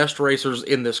the best racers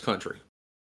in this country.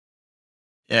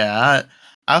 Yeah,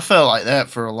 I felt like that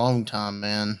for a long time,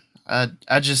 man. I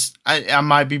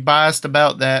might be biased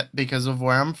about that because of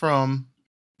where I'm from.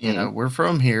 We're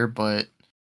from here, but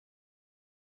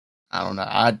I don't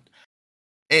know.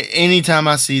 Anytime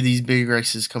I see these big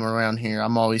races come around here,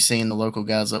 I'm always seeing the local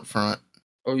guys up front.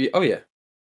 Oh yeah.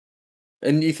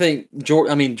 And you think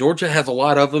Georgia has a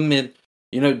lot of them in,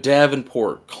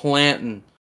 Davenport, Clanton.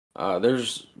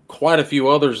 There's quite a few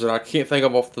others that I can't think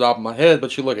of off the top of my head,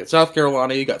 but you look at South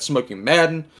Carolina, you got Smokey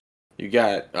Madden, you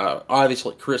got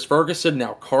obviously Chris Ferguson,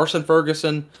 now Carson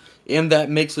Ferguson in that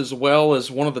mix, as well as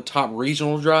one of the top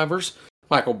regional drivers.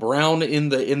 Michael Brown in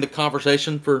the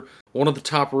conversation for one of the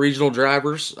top regional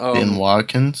drivers. Ben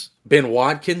Watkins. Ben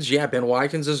Watkins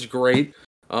is great.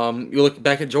 You look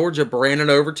back at Georgia, Brandon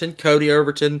Overton, Cody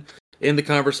Overton in the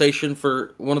conversation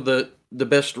for one of the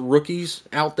best rookies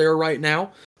out there right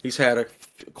now. He's had a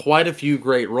quite a few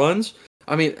great runs.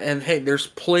 I mean, and hey, there's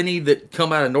plenty that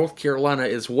come out of North Carolina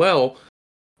as well.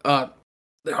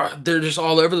 They're just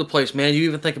all over the place, man. You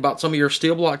even think about some of your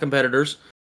steel block competitors.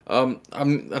 I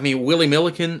mean, Willie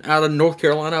Milliken out of North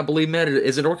Carolina, I believe, man.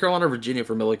 Is it North Carolina or Virginia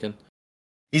for Milliken?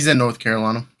 He's in North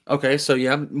Carolina. Okay, so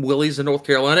yeah, Willie's in North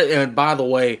Carolina. And by the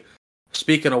way,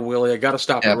 speaking of Willie, I got to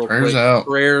stop it real prayers quick. Out.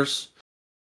 Prayers,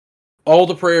 all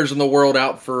the prayers in the world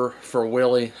out for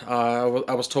Willie. I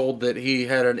was told that he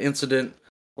had an incident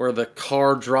where the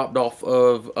car dropped off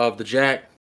of the jack,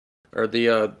 or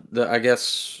the I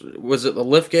guess, was it the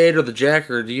lift gate or the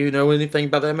jack, or do you know anything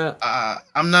about that, Matt?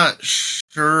 I'm not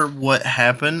sure what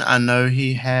happened. I know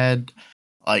he had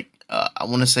I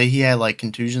want to say he had like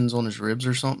contusions on his ribs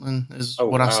or something. Is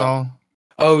what I saw.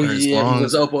 Oh yeah, he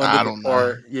was up under the car.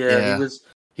 Know. Yeah,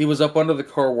 he was up under the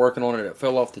car working on it. It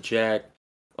fell off the jack.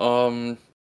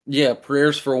 Yeah,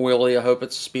 prayers for Willie. I hope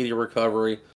it's a speedy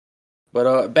recovery.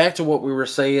 But back to what we were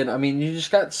saying. I mean, you just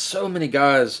got so many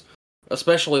guys,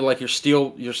 especially like your steel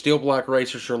block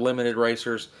racers, your limited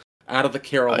racers out of the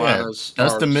Carolinas. Oh, yeah.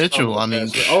 Dustin Mitchell. I mean,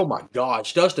 oh my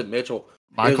gosh, Dustin Mitchell.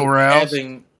 Michael Rouse.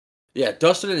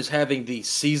 Dustin is having the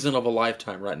season of a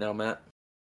lifetime right now, Matt.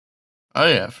 Oh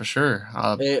yeah, for sure.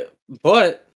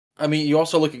 But I mean, you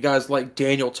also look at guys like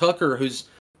Daniel Tucker, who's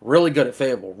really good at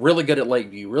Fayetteville, really good at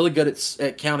Lakeview, really good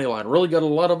at County Line, really good at a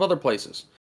lot of other places.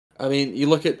 I mean, you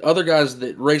look at other guys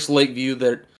that race Lakeview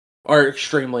that are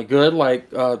extremely good, like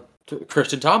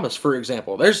Christian Thomas, for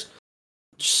example. There's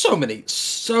so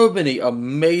many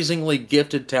amazingly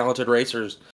gifted, talented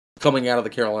racers coming out of the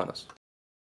Carolinas.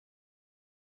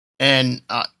 And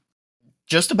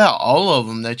just about all of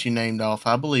them that you named off,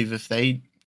 I believe if they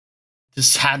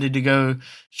decided to go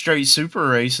straight super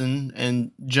racing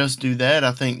and just do that,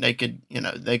 I think they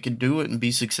could do it and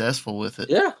be successful with it.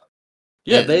 Yeah.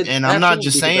 And I'm not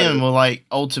just saying with like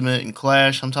Ultimate and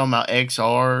Clash. I'm talking about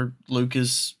XR,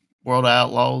 Lucas, World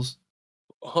Outlaws.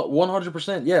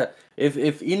 100%. Yeah.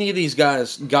 If any of these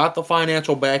guys got the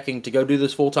financial backing to go do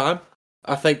this full time,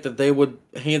 I think that they would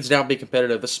hands down be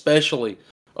competitive, especially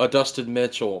Dustin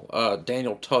Mitchell,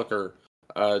 Daniel Tucker,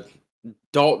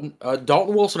 Dalton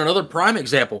Wilson, another prime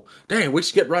example. Dang, we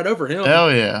should get right over him.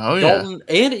 Hell yeah. Dalton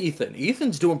and Ethan.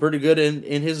 Ethan's doing pretty good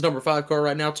in his number 5 car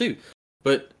right now too.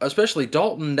 But especially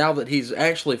Dalton, now that he's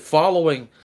actually following,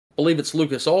 I believe it's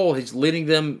Lucas Oil, he's leading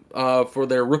them for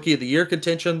their Rookie of the Year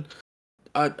contention.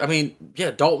 I mean,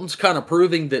 yeah, Dalton's kind of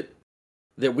proving that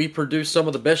we produce some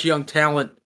of the best young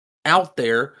talent out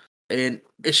there, and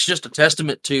it's just a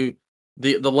testament to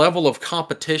the level of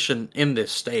competition in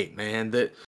this state, man.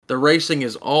 That the racing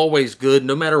is always good,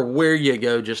 no matter where you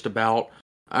go. Just about,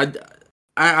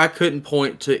 I couldn't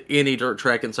point to any dirt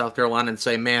track in South Carolina and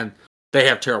say, man, they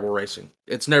have terrible racing.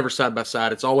 It's never side by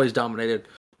side. It's always dominated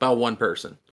by one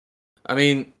person. I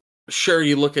mean, sure,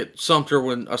 you look at Sumter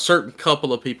when a certain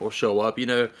couple of people show up. You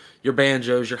know, your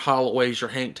Banjos, your Holloways, your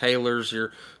Hank Taylors,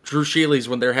 your Drew Sheelys,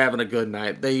 when they're having a good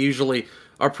night. They usually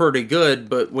are pretty good,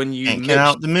 but when you mix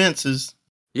out the Minces.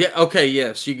 Yeah, okay,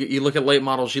 yes. You look at late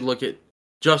models, you look at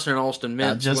Justin and Austin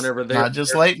Mintz whenever they're not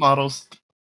just late models.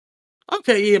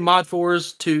 Okay, yeah, Mod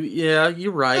 4s too. Yeah,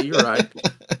 you're right.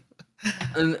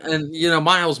 and you know,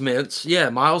 Miles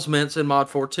Mintz and Mod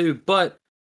 4 too. But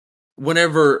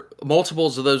whenever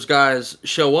multiples of those guys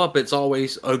show up, it's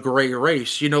always a great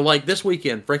race. You know, like this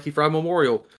weekend, Frankie Fry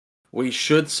Memorial, we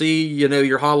should see, you know,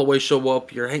 your Holloway show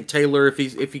up, your Hank Taylor if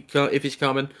he's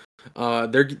coming.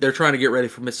 They're trying to get ready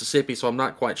for Mississippi, so I'm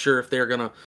not quite sure if they're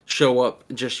gonna show up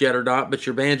just yet or not. But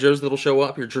your Banjos that'll show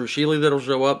up, your Drew Sheely that'll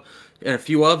show up, and a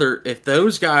few other. If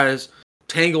those guys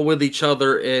tangle with each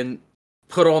other and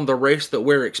put on the race that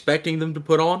we're expecting them to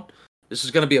put on, this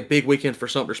is going to be a big weekend for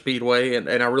Sumter Speedway, and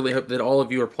I really hope that all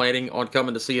of you are planning on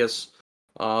coming to see us.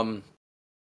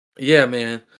 Yeah,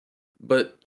 man.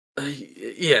 But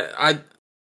yeah,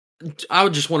 I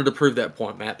just wanted to prove that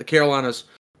point, Matt. The Carolinas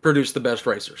produce the best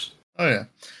racers. Oh yeah,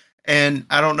 and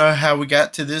I don't know how we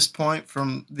got to this point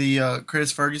from the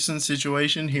Chris Ferguson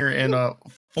situation here in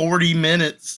 40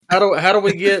 minutes. How do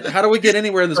we get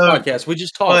anywhere in this podcast? We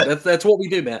just talk. That's what we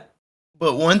do, Matt.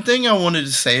 But one thing I wanted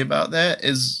to say about that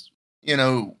is, you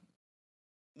know,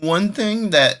 one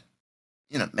thing that,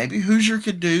 you know, maybe Hoosier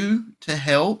could do to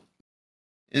help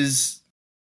is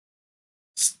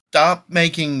stop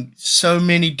making so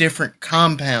many different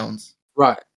compounds.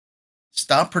 Right.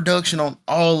 Stop production on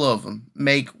all of them.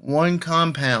 Make one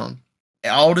compound.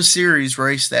 All the series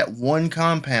race that one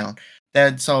compound.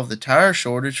 That'd solve the tire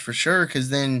shortage for sure,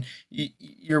 because then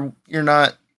you're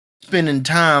not spending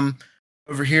time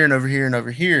over here and over here and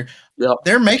over here. Yep.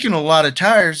 They're making a lot of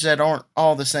tires that aren't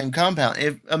all the same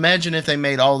compound. Imagine if they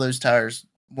made all those tires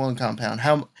one compound.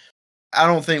 How I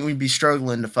don't think we'd be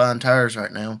struggling to find tires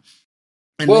right now.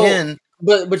 And Well, then,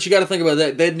 but you got to think about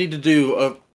that. They'd need to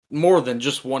do more than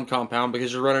just one compound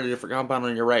because you're running a different compound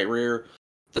on your right rear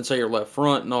than say your left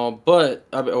front and all. But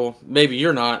well, maybe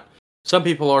you're not. Some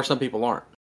people are. Some people aren't.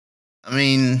 I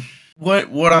mean,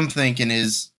 what I'm thinking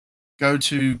is go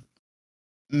to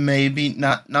maybe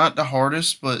not the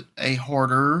hardest, but a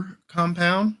harder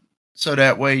compound, so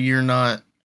that way you're not,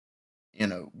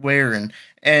 wearing.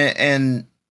 And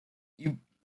you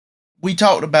we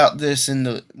talked about this in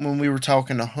the when we were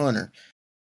talking to Hunter.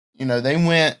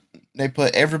 They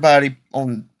put everybody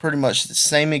on pretty much the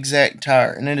same exact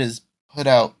tire, and it has put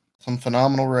out some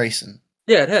phenomenal racing.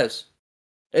 Yeah, it has.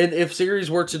 And if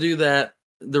series were to do that,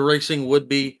 the racing would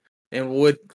be and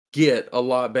would get a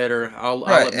lot better. I'll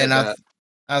Right, and admit that.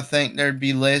 I think there'd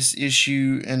be less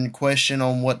issue and question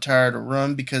on what tire to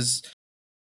run because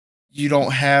you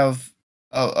don't have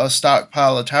a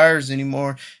stockpile of tires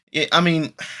anymore. I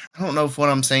mean, I don't know if what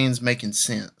I'm saying is making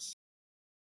sense.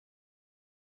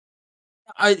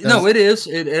 I no, Does it is.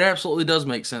 It absolutely does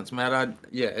make sense, Matt.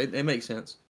 It makes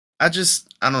sense. I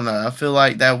don't know. I feel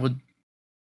like that would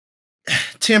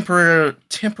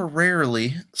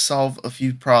temporarily solve a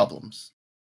few problems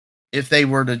if they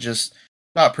were to just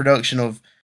stop production of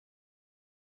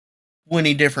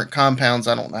 20 different compounds.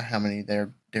 I don't know how many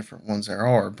different ones there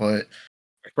are, but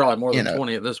Probably more you than know,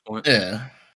 20 at this point. yeah.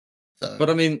 So But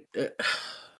I mean,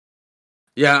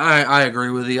 yeah, I agree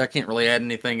with you. I can't really add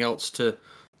anything else to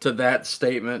that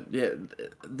statement. Yeah,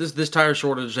 this tire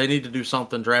shortage, they need to do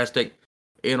something drastic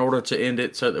in order to end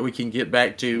it so that we can get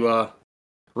back to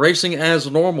racing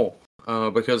as normal.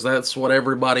 Because that's what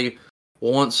everybody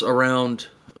wants around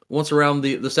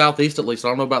the southeast at least. I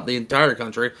don't know about the entire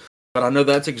country, but I know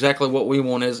that's exactly what we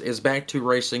want is back to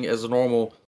racing as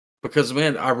normal. Because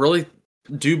man, I really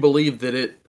do believe that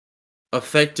it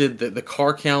affected the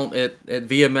car count at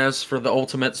VMS for the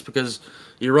Ultimates because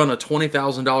you run a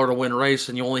 $20,000 to win race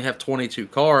and you only have 22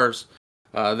 cars.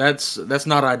 That's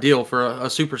not ideal for a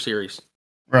Super Series.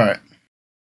 right.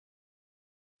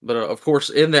 But of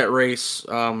course, in that race,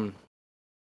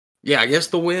 yeah, I guess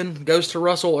the win goes to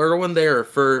Russell Irwin there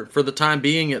for the time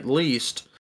being at least.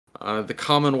 The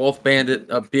Commonwealth Bandit,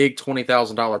 a big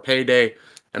 $20,000 payday,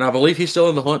 and I believe he's still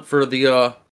in the hunt for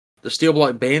the Steel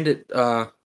Block Bandit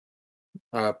per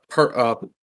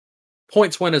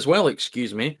points win as well.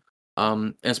 Excuse me.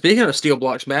 And speaking of steel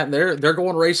blocks, Matt, they're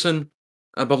going racing.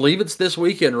 I believe it's this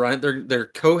weekend, right? They're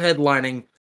co-headlining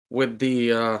with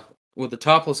the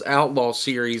Topless Outlaw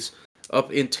series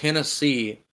up in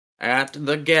Tennessee at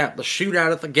the Gap, the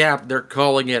shootout at the Gap. They're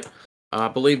calling it, I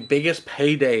believe, biggest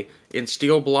payday in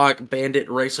steel block bandit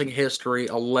racing history.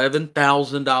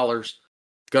 $11,000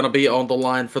 gonna be on the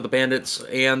line for the Bandits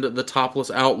and the Topless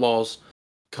Outlaws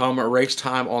come race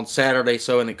time on Saturday.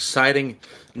 So an exciting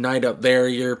night up there.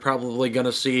 You're probably going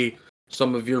to see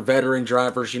some of your veteran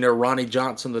drivers, Ronnie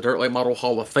Johnson, the Dirt Late Model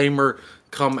Hall of Famer,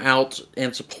 come out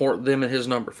and support them in his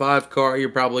number 5 car. You're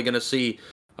probably going to see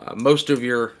most of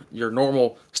your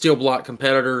normal steel block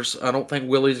competitors. I don't think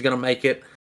Willie's going to make it.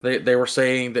 They were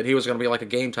saying that he was going to be like a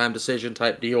game time decision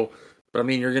type deal. But I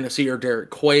mean, you're going to see your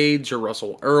Derek Quaid's, your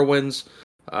Russell Irwins,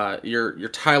 your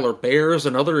Tyler Bears,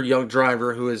 another young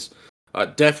driver who is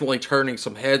definitely turning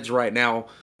some heads right now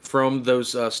from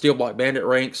those Steel Block Bandit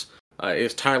ranks.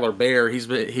 Is Tyler Bear.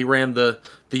 He ran the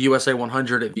USA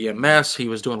 100 at VMS. He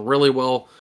was doing really well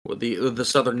with the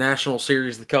Southern National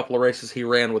Series. The couple of races he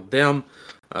ran with them.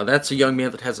 That's a young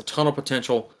man that has a ton of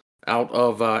potential out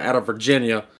of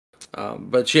Virginia.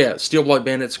 But yeah, Steel Block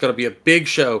Bandit's going to be a big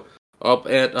show up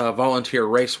at Volunteer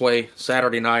Raceway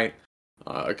Saturday night.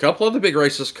 A couple other big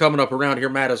races coming up around here,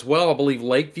 Matt, as well. I believe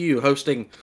Lakeview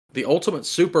hosting the Ultimate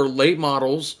Super late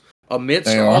models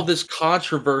amidst all this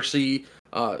controversy.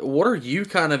 What are you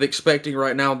kind of expecting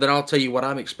right now? Then I'll tell you what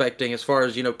I'm expecting as far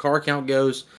as car count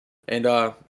goes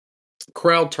and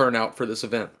crowd turnout for this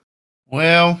event.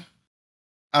 Well,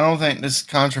 I don't think this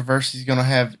controversy is going to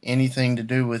have anything to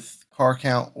do with car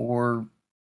count or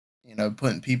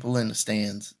putting people in the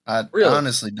stands. I Really?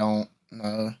 honestly don't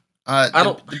know. I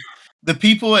don't. The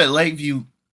people at Lakeview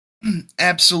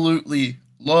absolutely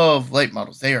love late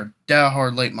models. They are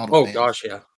diehard late model Oh fans. gosh,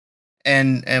 yeah.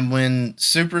 And when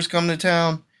supers come to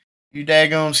town, you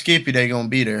daggone Skippy, they gonna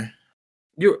be there.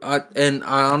 I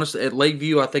honestly at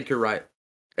Lakeview, I think you're right.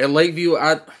 At Lakeview,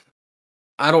 I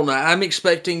don't know. I'm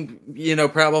expecting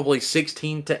probably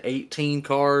 16 to 18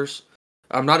 cars.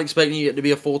 I'm not expecting it to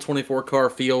be a full 24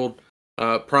 car field,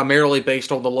 primarily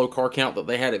based on the low car count that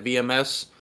they had at VMS.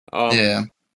 Yeah.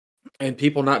 And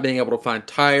people not being able to find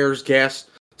tires, gas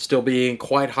still being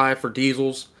quite high for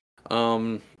diesels.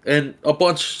 and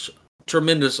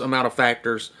tremendous amount of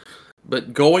factors.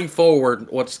 But going forward,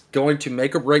 what's going to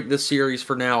make or break this series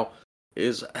for now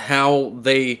is how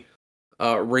they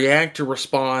react to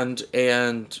respond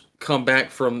and come back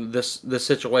from this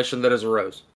situation that has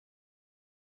arose.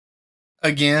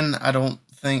 Again, I don't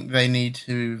think they need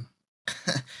to.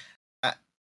 I,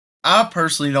 I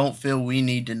personally don't feel we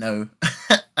need to know.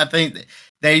 I think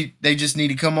they just need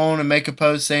to come on and make a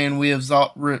post saying we have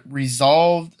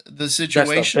resolved the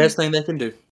situation. That's the best thing they can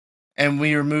do, and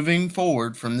we are moving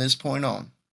forward from this point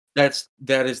on. That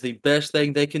is the best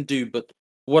thing they can do. But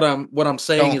what I'm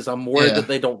saying is I'm worried that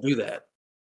they don't do that.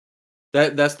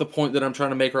 That's the point that I'm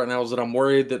trying to make right now, is that I'm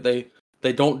worried that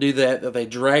they don't do that, that they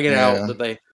drag it out, that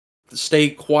they stay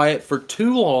quiet for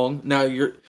too long. Now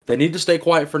they need to stay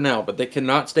quiet for now, but they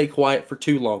cannot stay quiet for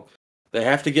too long. They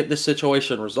have to get this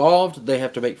situation resolved. They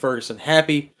have to make Ferguson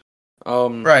happy.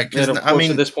 Right, because and of course,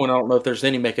 at this point, I don't know if there's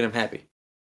any making him happy.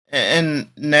 And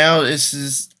now this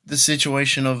is the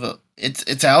situation of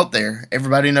it's out there.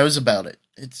 Everybody knows about it.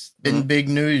 It's been big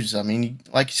news. I mean,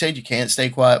 like you said, you can't stay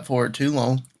quiet for it too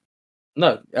long.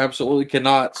 No, absolutely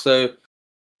cannot. So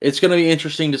it's going to be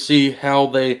interesting to see how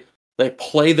they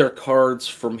play their cards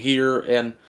from here.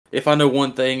 And if I know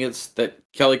one thing, it's that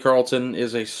Kelly Carlton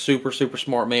is a super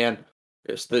smart man.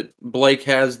 It's that Blake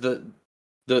has the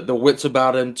wits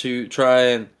about him to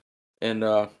try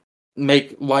and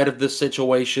make light of this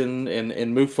situation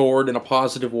and move forward in a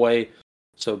positive way.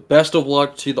 So best of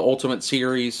luck to the Ultimate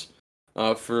Series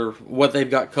for what they've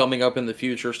got coming up in the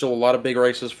future. Still a lot of big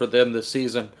races for them this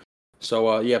season.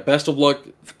 So yeah, best of luck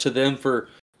to them for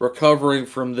recovering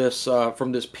from this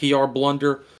PR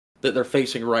blunder that they're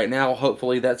facing right now.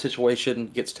 Hopefully that situation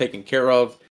gets taken care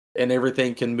of and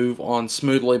everything can move on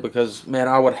smoothly, because man,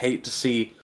 I would hate to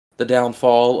see the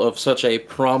downfall of such a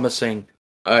promising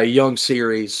young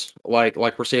series like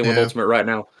we're seeing with Ultimate right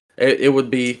now. It would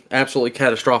be absolutely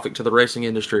catastrophic to the racing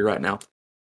industry right now.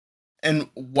 And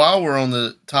while we're on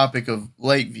the topic of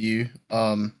Lakeview,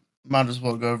 might as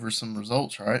well go over some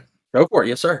results, right? Go for it,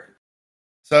 yes, sir.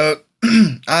 So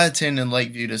I attended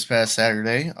Lakeview this past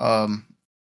Saturday,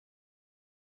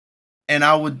 and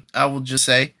I would just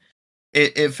say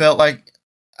it felt like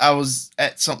I was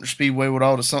at Sumter Speedway with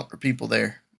all the Sumter people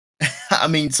there. I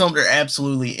mean, Sumter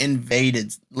absolutely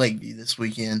invaded Lakeview this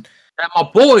weekend. That's my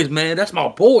boys, man. That's my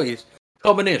boys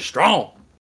coming in strong.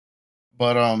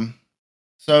 But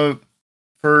so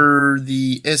for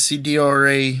the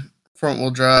SCDRA front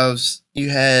wheel drives, you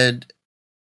had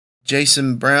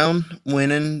Jason Brown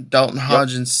winning, Dalton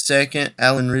Hodgins second,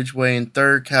 Alan Ridgway in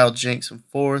third, Kyle Jenks in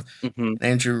fourth, and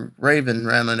Andrew Raven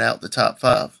rounding out the top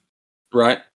five.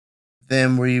 Right.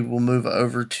 Then we will move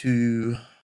over to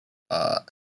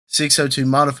 602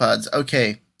 modifieds.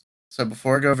 Okay, so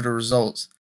before I go over the results,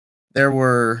 there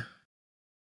were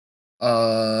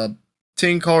 10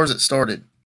 cars that started.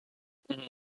 Mm-hmm.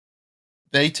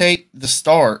 They take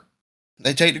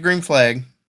the green flag,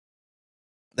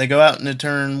 they go out into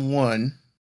turn one,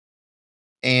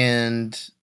 and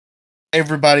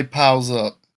everybody piles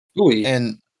up. Ooh.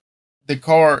 And the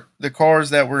cars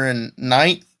that were in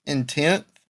 9th and 10th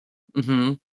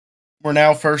were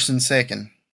now first and second.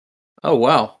 Oh,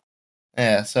 wow.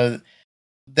 Yeah, so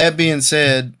that being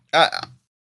said, I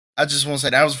just want to say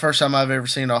that was the first time I've ever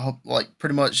seen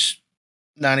pretty much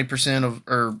 90% of,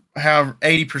 or however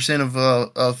 80% of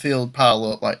a field pile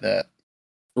up like that.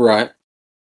 Right.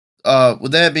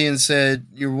 With that being said,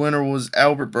 your winner was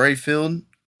Albert Brayfield.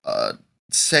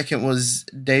 Second was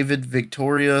David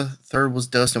Victoria. Third was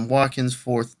Dustin Watkins.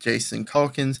 Fourth, Jason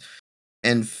Calkins.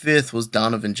 And fifth was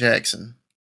Donovan Jackson.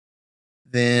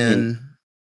 Then,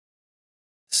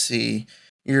 let's see,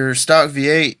 your stock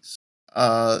V8s,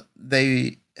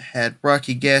 they had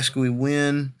Rocky Gascoigne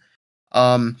win.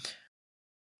 Tom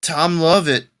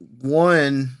Lovett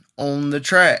won on the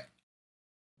track.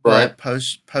 But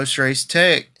post race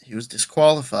tech, he was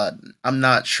disqualified. I'm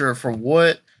not sure for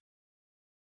what,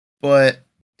 but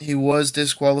he was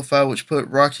disqualified, which put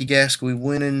Rocky Gascoigne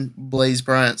winning, Blaze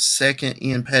Bryant second,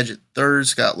 Ian Paget third,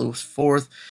 Scott Lewis fourth,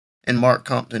 and Mark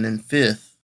Compton in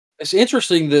fifth. It's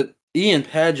interesting that Ian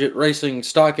Paget racing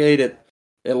stock 8 at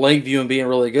Lakeview and being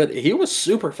really good. He was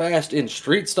super fast in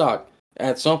street stock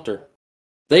at Sumter.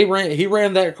 He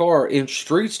ran that car in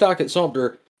street stock at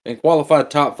Sumter and qualified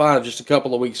top 5 just a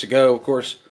couple of weeks ago. Of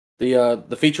course,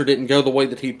 the feature didn't go the way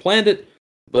that he planned it,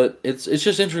 but it's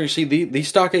just interesting to see these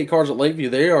stock 8 cars at Lakeview.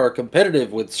 They are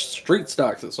competitive with street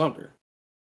stocks at Sumter.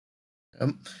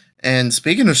 And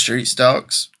speaking of street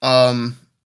stocks, Daryl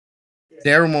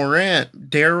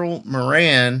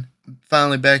Moran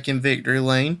finally back in victory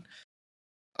lane.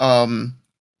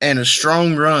 and a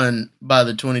strong run by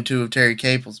the 22 of Terry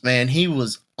Caples. Man, he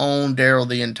was on Daryl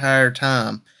the entire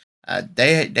time.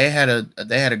 They had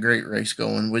a great race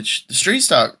going, which the street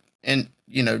stock and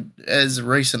as a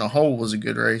race in a whole was a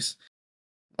good race.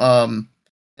 And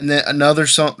then another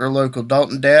Sumter local,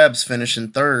 Dalton Dabbs finishing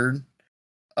third,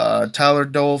 Tyler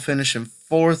Dole finishing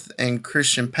fourth, and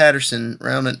Christian Patterson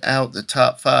rounding out the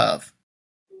top five.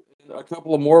 A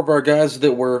couple of more of our guys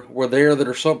that were there that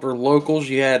are Sumter locals.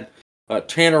 You had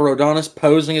Tanner Rodonis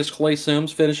posing as Clay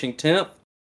Sims, finishing 10th.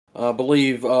 I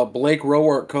believe Blake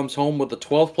Roark comes home with a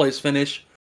 12th place finish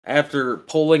after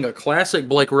pulling a classic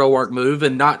Blake Roark move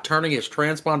and not turning his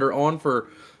transponder on for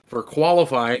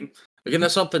qualifying. Again,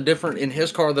 that's something different in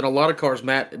his car than a lot of cars,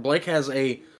 Matt. Blake has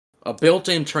a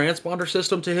built-in transponder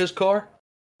system to his car.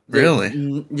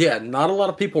 Really? Yeah, not a lot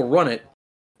of people run it.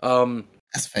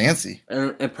 That's fancy.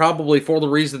 And probably for the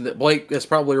reason that Blake is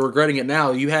probably regretting it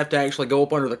now, you have to actually go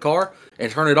up under the car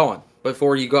and turn it on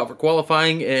before you go out for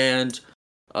qualifying. And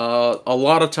a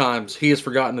lot of times he has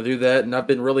forgotten to do that, and I've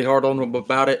been really hard on him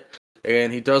about it,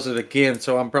 and he does it again.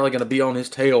 So I'm probably going to be on his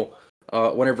tail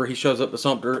whenever he shows up to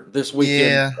Sumter this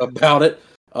weekend about it.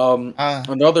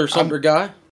 Another Sumter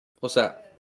guy. What's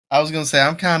that? I was going to say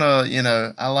I'm kind of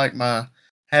I like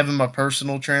having my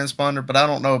personal transponder, but I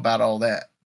don't know about all that.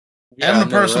 Yeah, having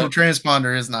a personal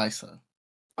transponder is nice, though.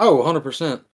 Oh,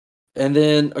 100%. And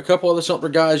then a couple other Sumter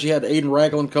guys. You had Aiden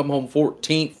Ragland come home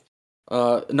 14th.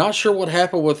 Not sure what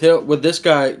happened with this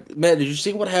guy. Matt, did you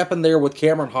see what happened there with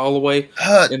Cameron Holloway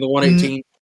in the 118?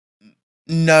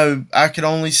 No, I could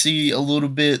only see a little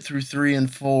bit through 3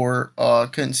 and 4.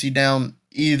 Couldn't see down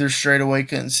either straightaway.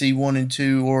 Couldn't see 1 and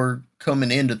 2 or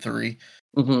coming into 3.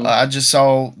 Mm-hmm. I just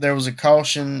saw there was a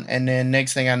caution, and then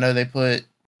next thing I know, they put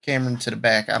Cameron to the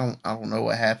back. I don't know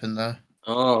what happened though.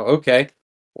 Oh, okay.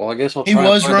 Well, I guess he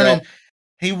was running. Out.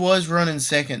 He was running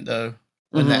second though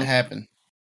when that happened.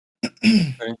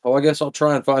 Okay. Well, I guess I'll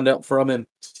try and find out from him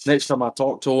next time I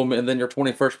talk to him. And then your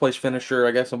 21st place finisher,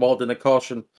 I guess involved in the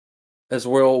caution as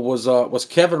well, was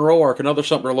Kevin Roark, another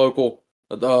Sumter local,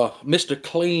 Mr.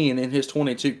 Clean in his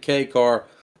 22K car.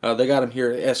 They got him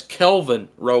here as Kelvin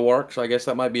Roark, so I guess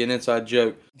that might be an inside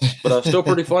joke. But still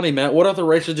pretty funny, Matt. What other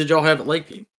races did y'all have at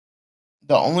Lakeview?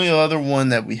 The only other one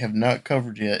that we have not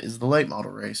covered yet is the late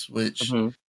model race, which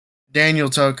Daniel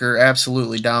Tucker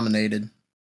absolutely dominated.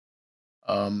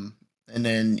 And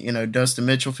then, Dustin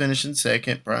Mitchell finishing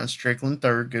second, Brian Strickland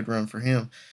third, good run for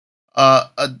him.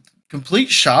 A complete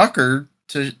shocker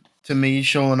to me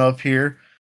showing up here,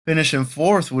 finishing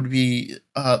fourth would be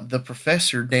the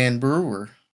Professor Dan Brewer.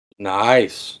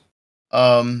 Nice.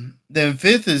 Then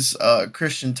fifth is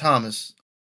Christian Thomas.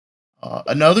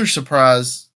 Another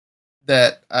surprise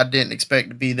that I didn't expect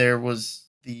to be there was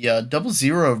the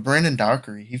 00 of Brandon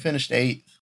Dockery. He finished 8th.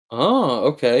 Oh,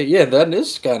 okay. Yeah, that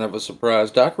is kind of a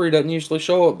surprise. Dockery doesn't usually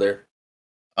show up there.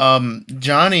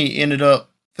 Johnny ended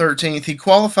up 13th. He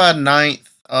qualified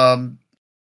 9th.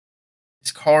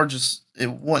 His car it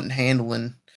wasn't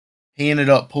handling. He ended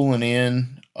up pulling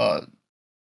in.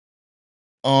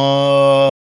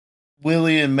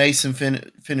 Willie and Mason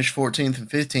finished 14th and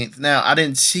 15th. Now, I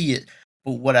didn't see it,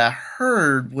 but what I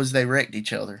heard was they wrecked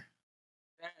each other.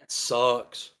 That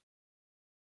sucks.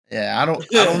 Yeah, I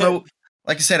don't know.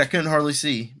 Like I said, I couldn't hardly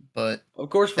see, but of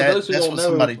course, for those who don't know,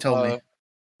 somebody told me.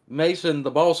 Mason,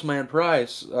 the boss man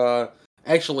Price,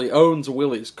 actually owns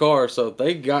Willie's car, so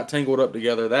they got tangled up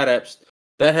together. That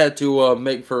had to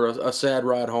make for a sad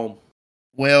ride home.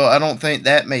 Well, I don't think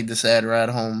that made the sad ride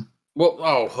home. Well,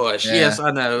 oh hush, yeah. Yes, I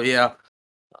know, yeah.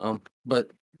 But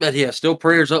yeah, still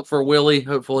prayers up for Willie.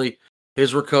 Hopefully,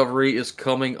 his recovery is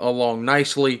coming along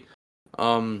nicely.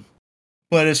 But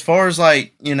as far as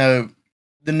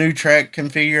the new track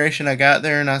configuration I got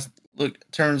there, and I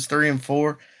looked turns 3 and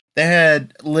 4, they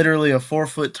had literally a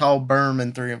 4-foot tall berm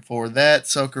in 3 and 4. That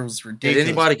sucker was ridiculous. Did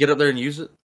anybody get up there and use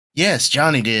it? Yes,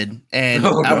 Johnny did, and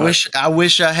I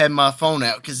wish I had my phone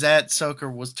out because that sucker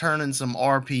was turning some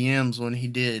RPMs when he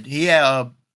did. He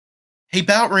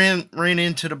about ran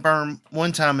into the berm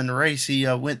one time in the race. He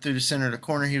went through the center of the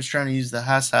corner. He was trying to use the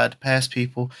high side to pass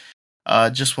people.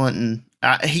 Just wasn't.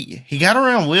 He got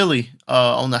around Willie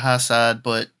on the high side,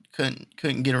 but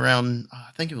couldn't get around. I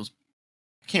think it was.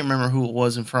 I can't remember who it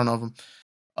was in front of him.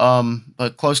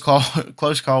 But close call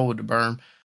with the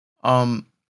berm.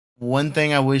 One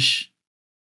thing I wish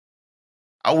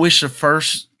the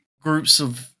first groups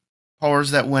of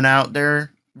cars that went out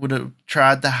there would have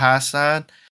tried the high side,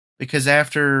 because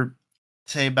after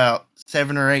say about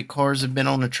 7 or 8 cars have been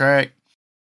on the track,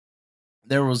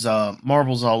 there was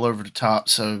marbles all over the top.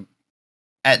 So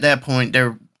at that point,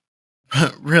 there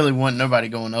really wasn't nobody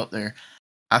going up there.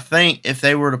 I think if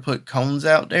they were to put cones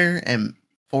out there and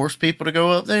force people to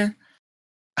go up there,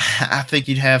 I think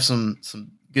you'd have some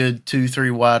good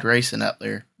 2-3 wide racing out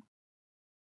there.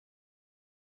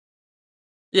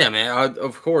 Yeah, man.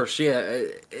 Of course, yeah.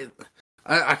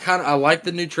 I like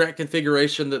the new track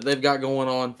configuration that they've got going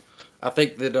on. I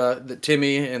think that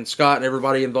Timmy and Scott and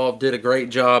everybody involved did a great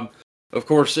job. Of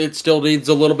course, it still needs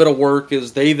a little bit of work,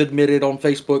 as they've admitted on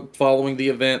Facebook following the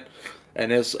event,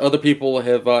 and as other people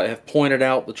have pointed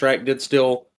out, the track did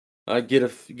still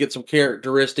get some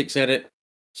characteristics in it,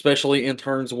 especially in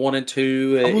turns 1 and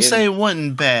 2. I will say it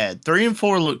wasn't bad. 3 and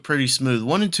 4 looked pretty smooth.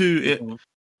 1 and 2,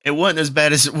 it wasn't as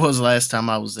bad as it was last time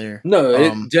I was there. No,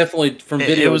 it definitely from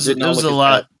video it did not was look a as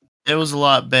lot. bad. It was a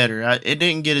lot better. It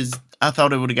didn't get as I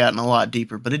thought it would have gotten a lot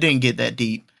deeper, but it didn't get that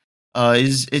deep.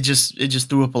 It just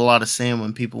threw up a lot of sand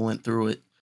when people went through it.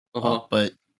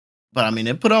 But I mean,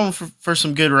 it put on for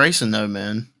some good racing though,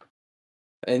 man.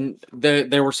 And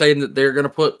they were saying that they're going to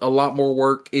put a lot more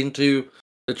work into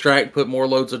the track, put more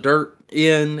loads of dirt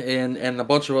in, and a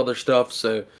bunch of other stuff.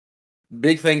 So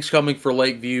big things coming for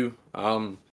Lakeview.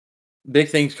 Big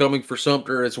things coming for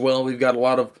Sumter as well. We've got a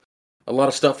lot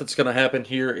of stuff that's going to happen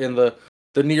here in the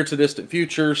near to distant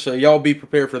future. So y'all be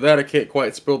prepared for that. I can't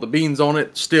quite spill the beans on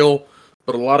it still,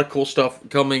 but a lot of cool stuff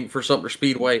coming for Sumter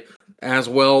Speedway as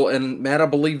well. And Matt, I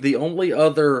believe the only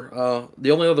other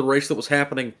race that was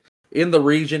happening in the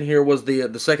region here was the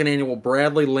second annual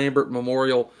Bradley Lambert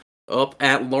Memorial up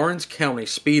at Lawrence County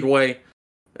Speedway,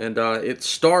 and it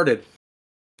started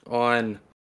on,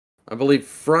 I believe,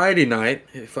 Friday night.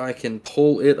 If I can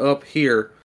pull it up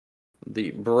here,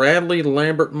 the Bradley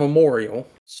Lambert Memorial.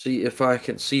 See if I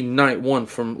can see night 1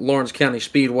 from Lawrence County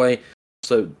Speedway.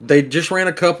 So they just ran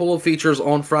a couple of features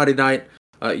on Friday night.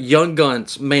 Young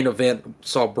Guns main event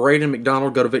saw Braden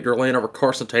McDonald go to victory lane over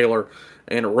Carson Taylor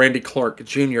and Randy Clark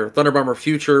Jr. Thunder Bomber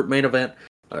Future main event,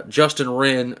 Justin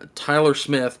Wren, Tyler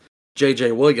Smith,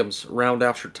 J.J. Williams round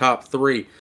out your top 3.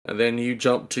 And then you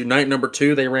jump to night number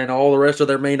 2. They ran all the rest of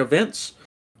their main events.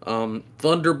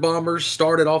 Thunder Bombers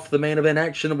started off the main event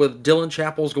action with Dylan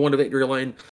Chappell's going to victory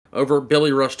lane over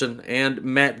Billy Rustin and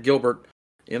Matt Gilbert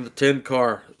in the 10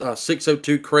 car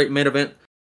 602 crate main event.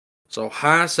 So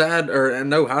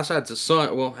Highside's his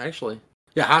son. Well, actually,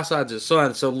 yeah, Highside's his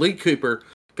son. So Lee Cooper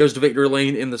goes to victory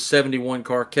lane in the 71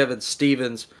 car. Kevin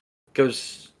Stevens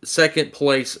goes second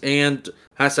place, and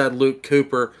Highside Luke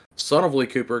Cooper, son of Lee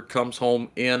Cooper, comes home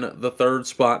in the 3rd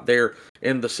spot there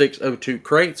in the 602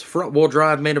 crates. Front wheel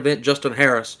drive main event, Justin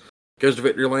Harris goes to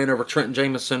victory lane over Trenton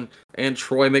Jameson and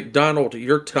Troy McDonald.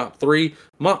 Your top 3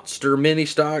 monster mini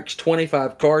stocks,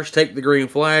 25 cars, take the green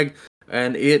flag,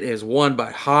 and it is won by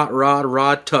Hot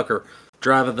Rod Tucker,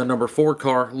 driving the number 4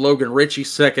 car. Logan Ritchie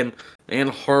second,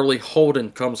 and Harley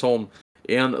Holden comes home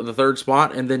in the 3rd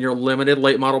spot. And then your limited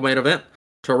late model main event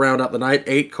to round out the night.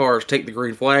 8 cars take the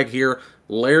green flag here.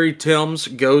 Larry Timms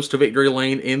goes to victory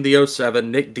lane in the 07.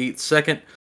 Nick Dietz second.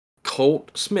 Colt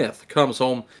Smith comes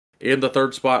home in the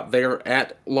 3rd spot there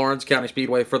at Lawrence County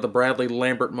Speedway for the Bradley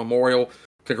Lambert Memorial.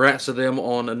 Congrats to them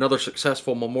on another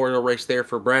successful memorial race there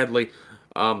for Bradley.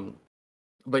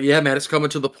 But yeah, man, it's coming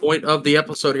to the point of the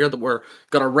episode here that we're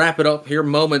going to wrap it up here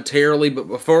momentarily. But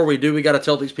before we do, we got to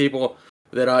tell these people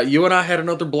that you and I had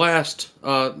another blast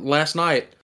last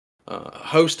night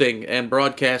hosting and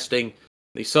broadcasting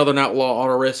the Southern Outlaw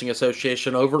Auto Racing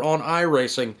Association over on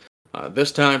iRacing.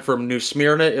 This time from New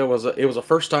Smyrna. It was a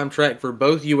first-time track for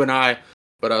both you and I.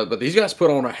 But these guys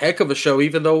put on a heck of a show,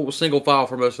 even though it was single file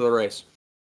for most of the race.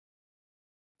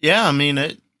 Yeah, I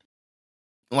mean,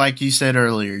 like you said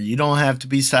earlier, you don't have to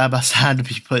be side by side to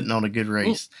be putting on a good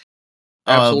race.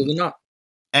 Absolutely not.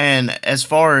 And as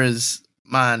far as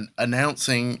my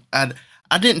announcing, I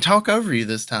didn't talk over you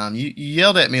this time. You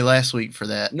yelled at me last week for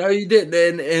that. No, you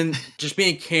didn't. And just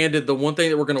being candid, the one thing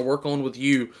that we're going to work on with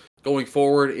you going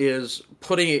forward is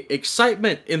putting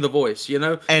excitement in the voice,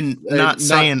 and not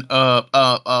saying Yeah,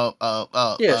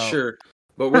 sure.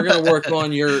 But we're going to work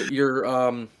on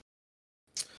your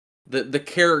the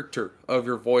character of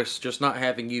your voice, just not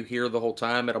having you here the whole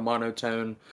time at a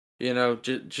monotone,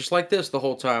 just like this the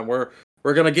whole time. We're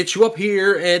going to get you up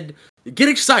here and get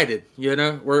excited,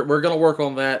 We're going to work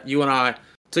on that, you and I,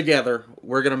 together.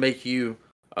 We're going to make you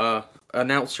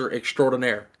announcer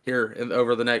extraordinaire here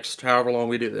over the next however long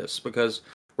we do this, because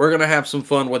we're going to have some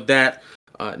fun with that.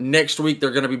 Next week,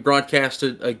 they're going to be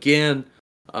broadcasted again,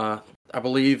 I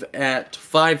believe, at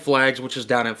Five Flags, which is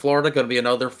down in Florida. Going to be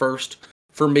another first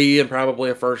for me and probably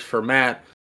a first for Matt.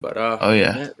 But oh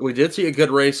yeah, Matt, we did see a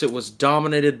good race. It was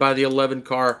dominated by the 11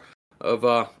 car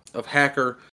of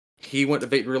Hacker. He went to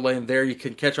victory lane there. You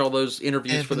can catch all those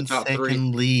interviews for the top 3.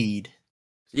 Lead.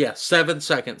 Yeah, 7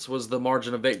 seconds was the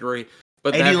margin of victory.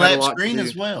 But 80 that had a lap lot screen to do.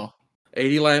 as well.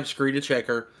 80 lap screen to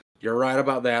checker. You're right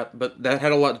about that. But that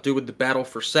had a lot to do with the battle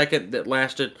for second that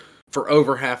lasted for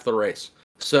over half the race.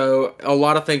 So a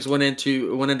lot of things went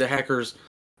into Hacker's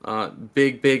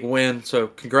big win. So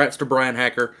congrats to Brian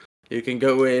Hacker. You can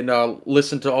go and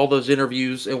listen to all those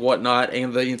interviews and whatnot,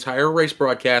 and the entire race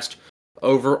broadcast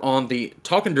over on the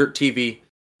Talkin Dirt TV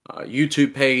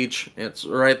YouTube page. It's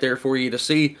right there for you to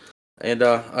see. And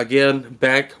again,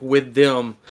 back with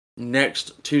them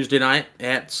next Tuesday night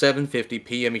at 7:50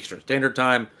 p.m. Eastern Standard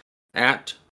Time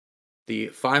at the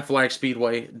Five Flag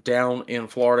Speedway down in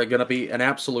Florida. Going to be an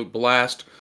absolute blast.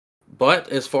 But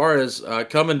as far as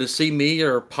coming to see me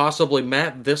or possibly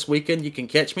Matt this weekend, you can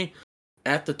catch me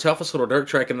at the toughest little dirt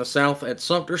track in the South at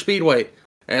Sumter Speedway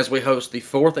as we host the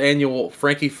 4th annual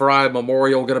Frankie Fry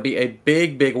Memorial. Going to be a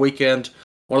big weekend.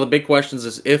 One of the big questions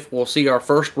is if we'll see our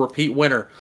first repeat winner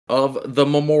of the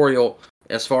Memorial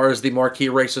as far as the marquee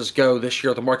races go. This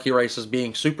year, the marquee races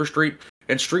being Super Street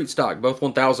and Street Stock, both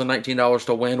 $1,019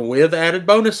 to win with added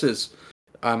bonuses,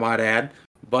 I might add.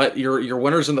 But your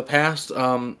winners in the past,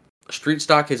 Street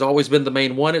Stock has always been the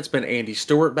main one. It's been Andy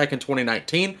Stewart back in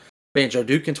 2019, Banjo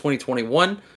Duke in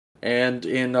 2021, and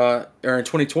in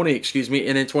 2020, excuse me,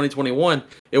 and in 2021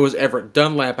 it was Everett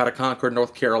Dunlap out of Concord,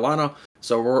 North Carolina.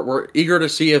 So we're eager to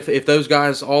see if those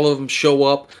guys, all of them, show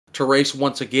up to race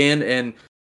once again, and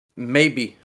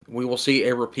maybe we will see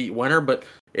a repeat winner. But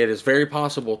it is very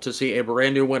possible to see a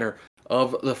brand new winner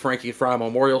of the Frankie Fry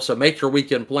Memorial. So make your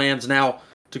weekend plans now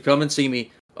to come and see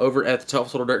me over at the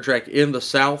Toughest Little Dirt Track in the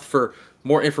South. For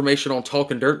more information on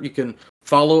Talkin Dirt, you can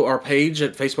follow our page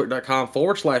at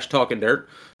facebook.com/Talkin Dirt.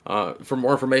 For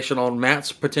more information on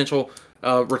Matt's potential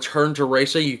return to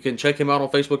racing, you can check him out on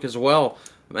Facebook as well.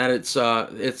 Matt, it's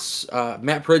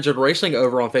Matt Pridgeon Racing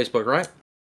over on Facebook, right?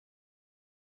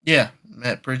 Yeah,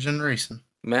 Matt Pridgeon Racing.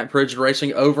 Matt Pridgeon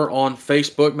Racing over on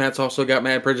Facebook. Matt's also got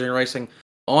Matt Pridgeon Racing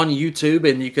on YouTube,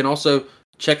 and you can also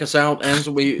check us out as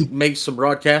we make some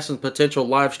broadcasts and potential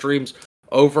live streams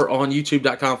over on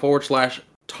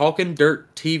youtube.com/Talkin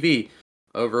Dirt TV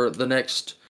over the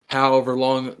next however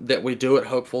long that we do it.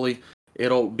 Hopefully,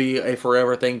 it'll be a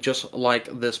forever thing, just like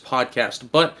this podcast.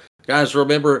 But guys,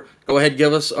 remember, go ahead and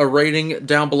give us a rating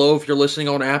down below if you're listening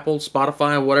on Apple,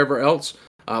 Spotify, whatever else.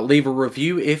 Leave a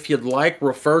review if you'd like.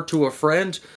 Refer to a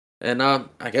friend. And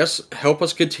I guess help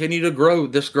us continue to grow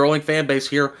this growing fan base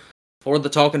here for the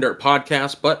Talkin Dirt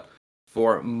podcast. But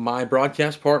for my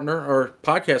podcast partner,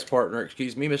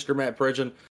 Mr. Matt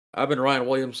Pridgeon, I've been Ryan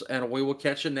Williams, and we will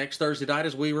catch you next Thursday night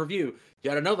as we review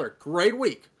yet another great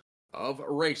week of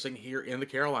racing here in the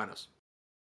Carolinas.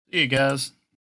 See you guys.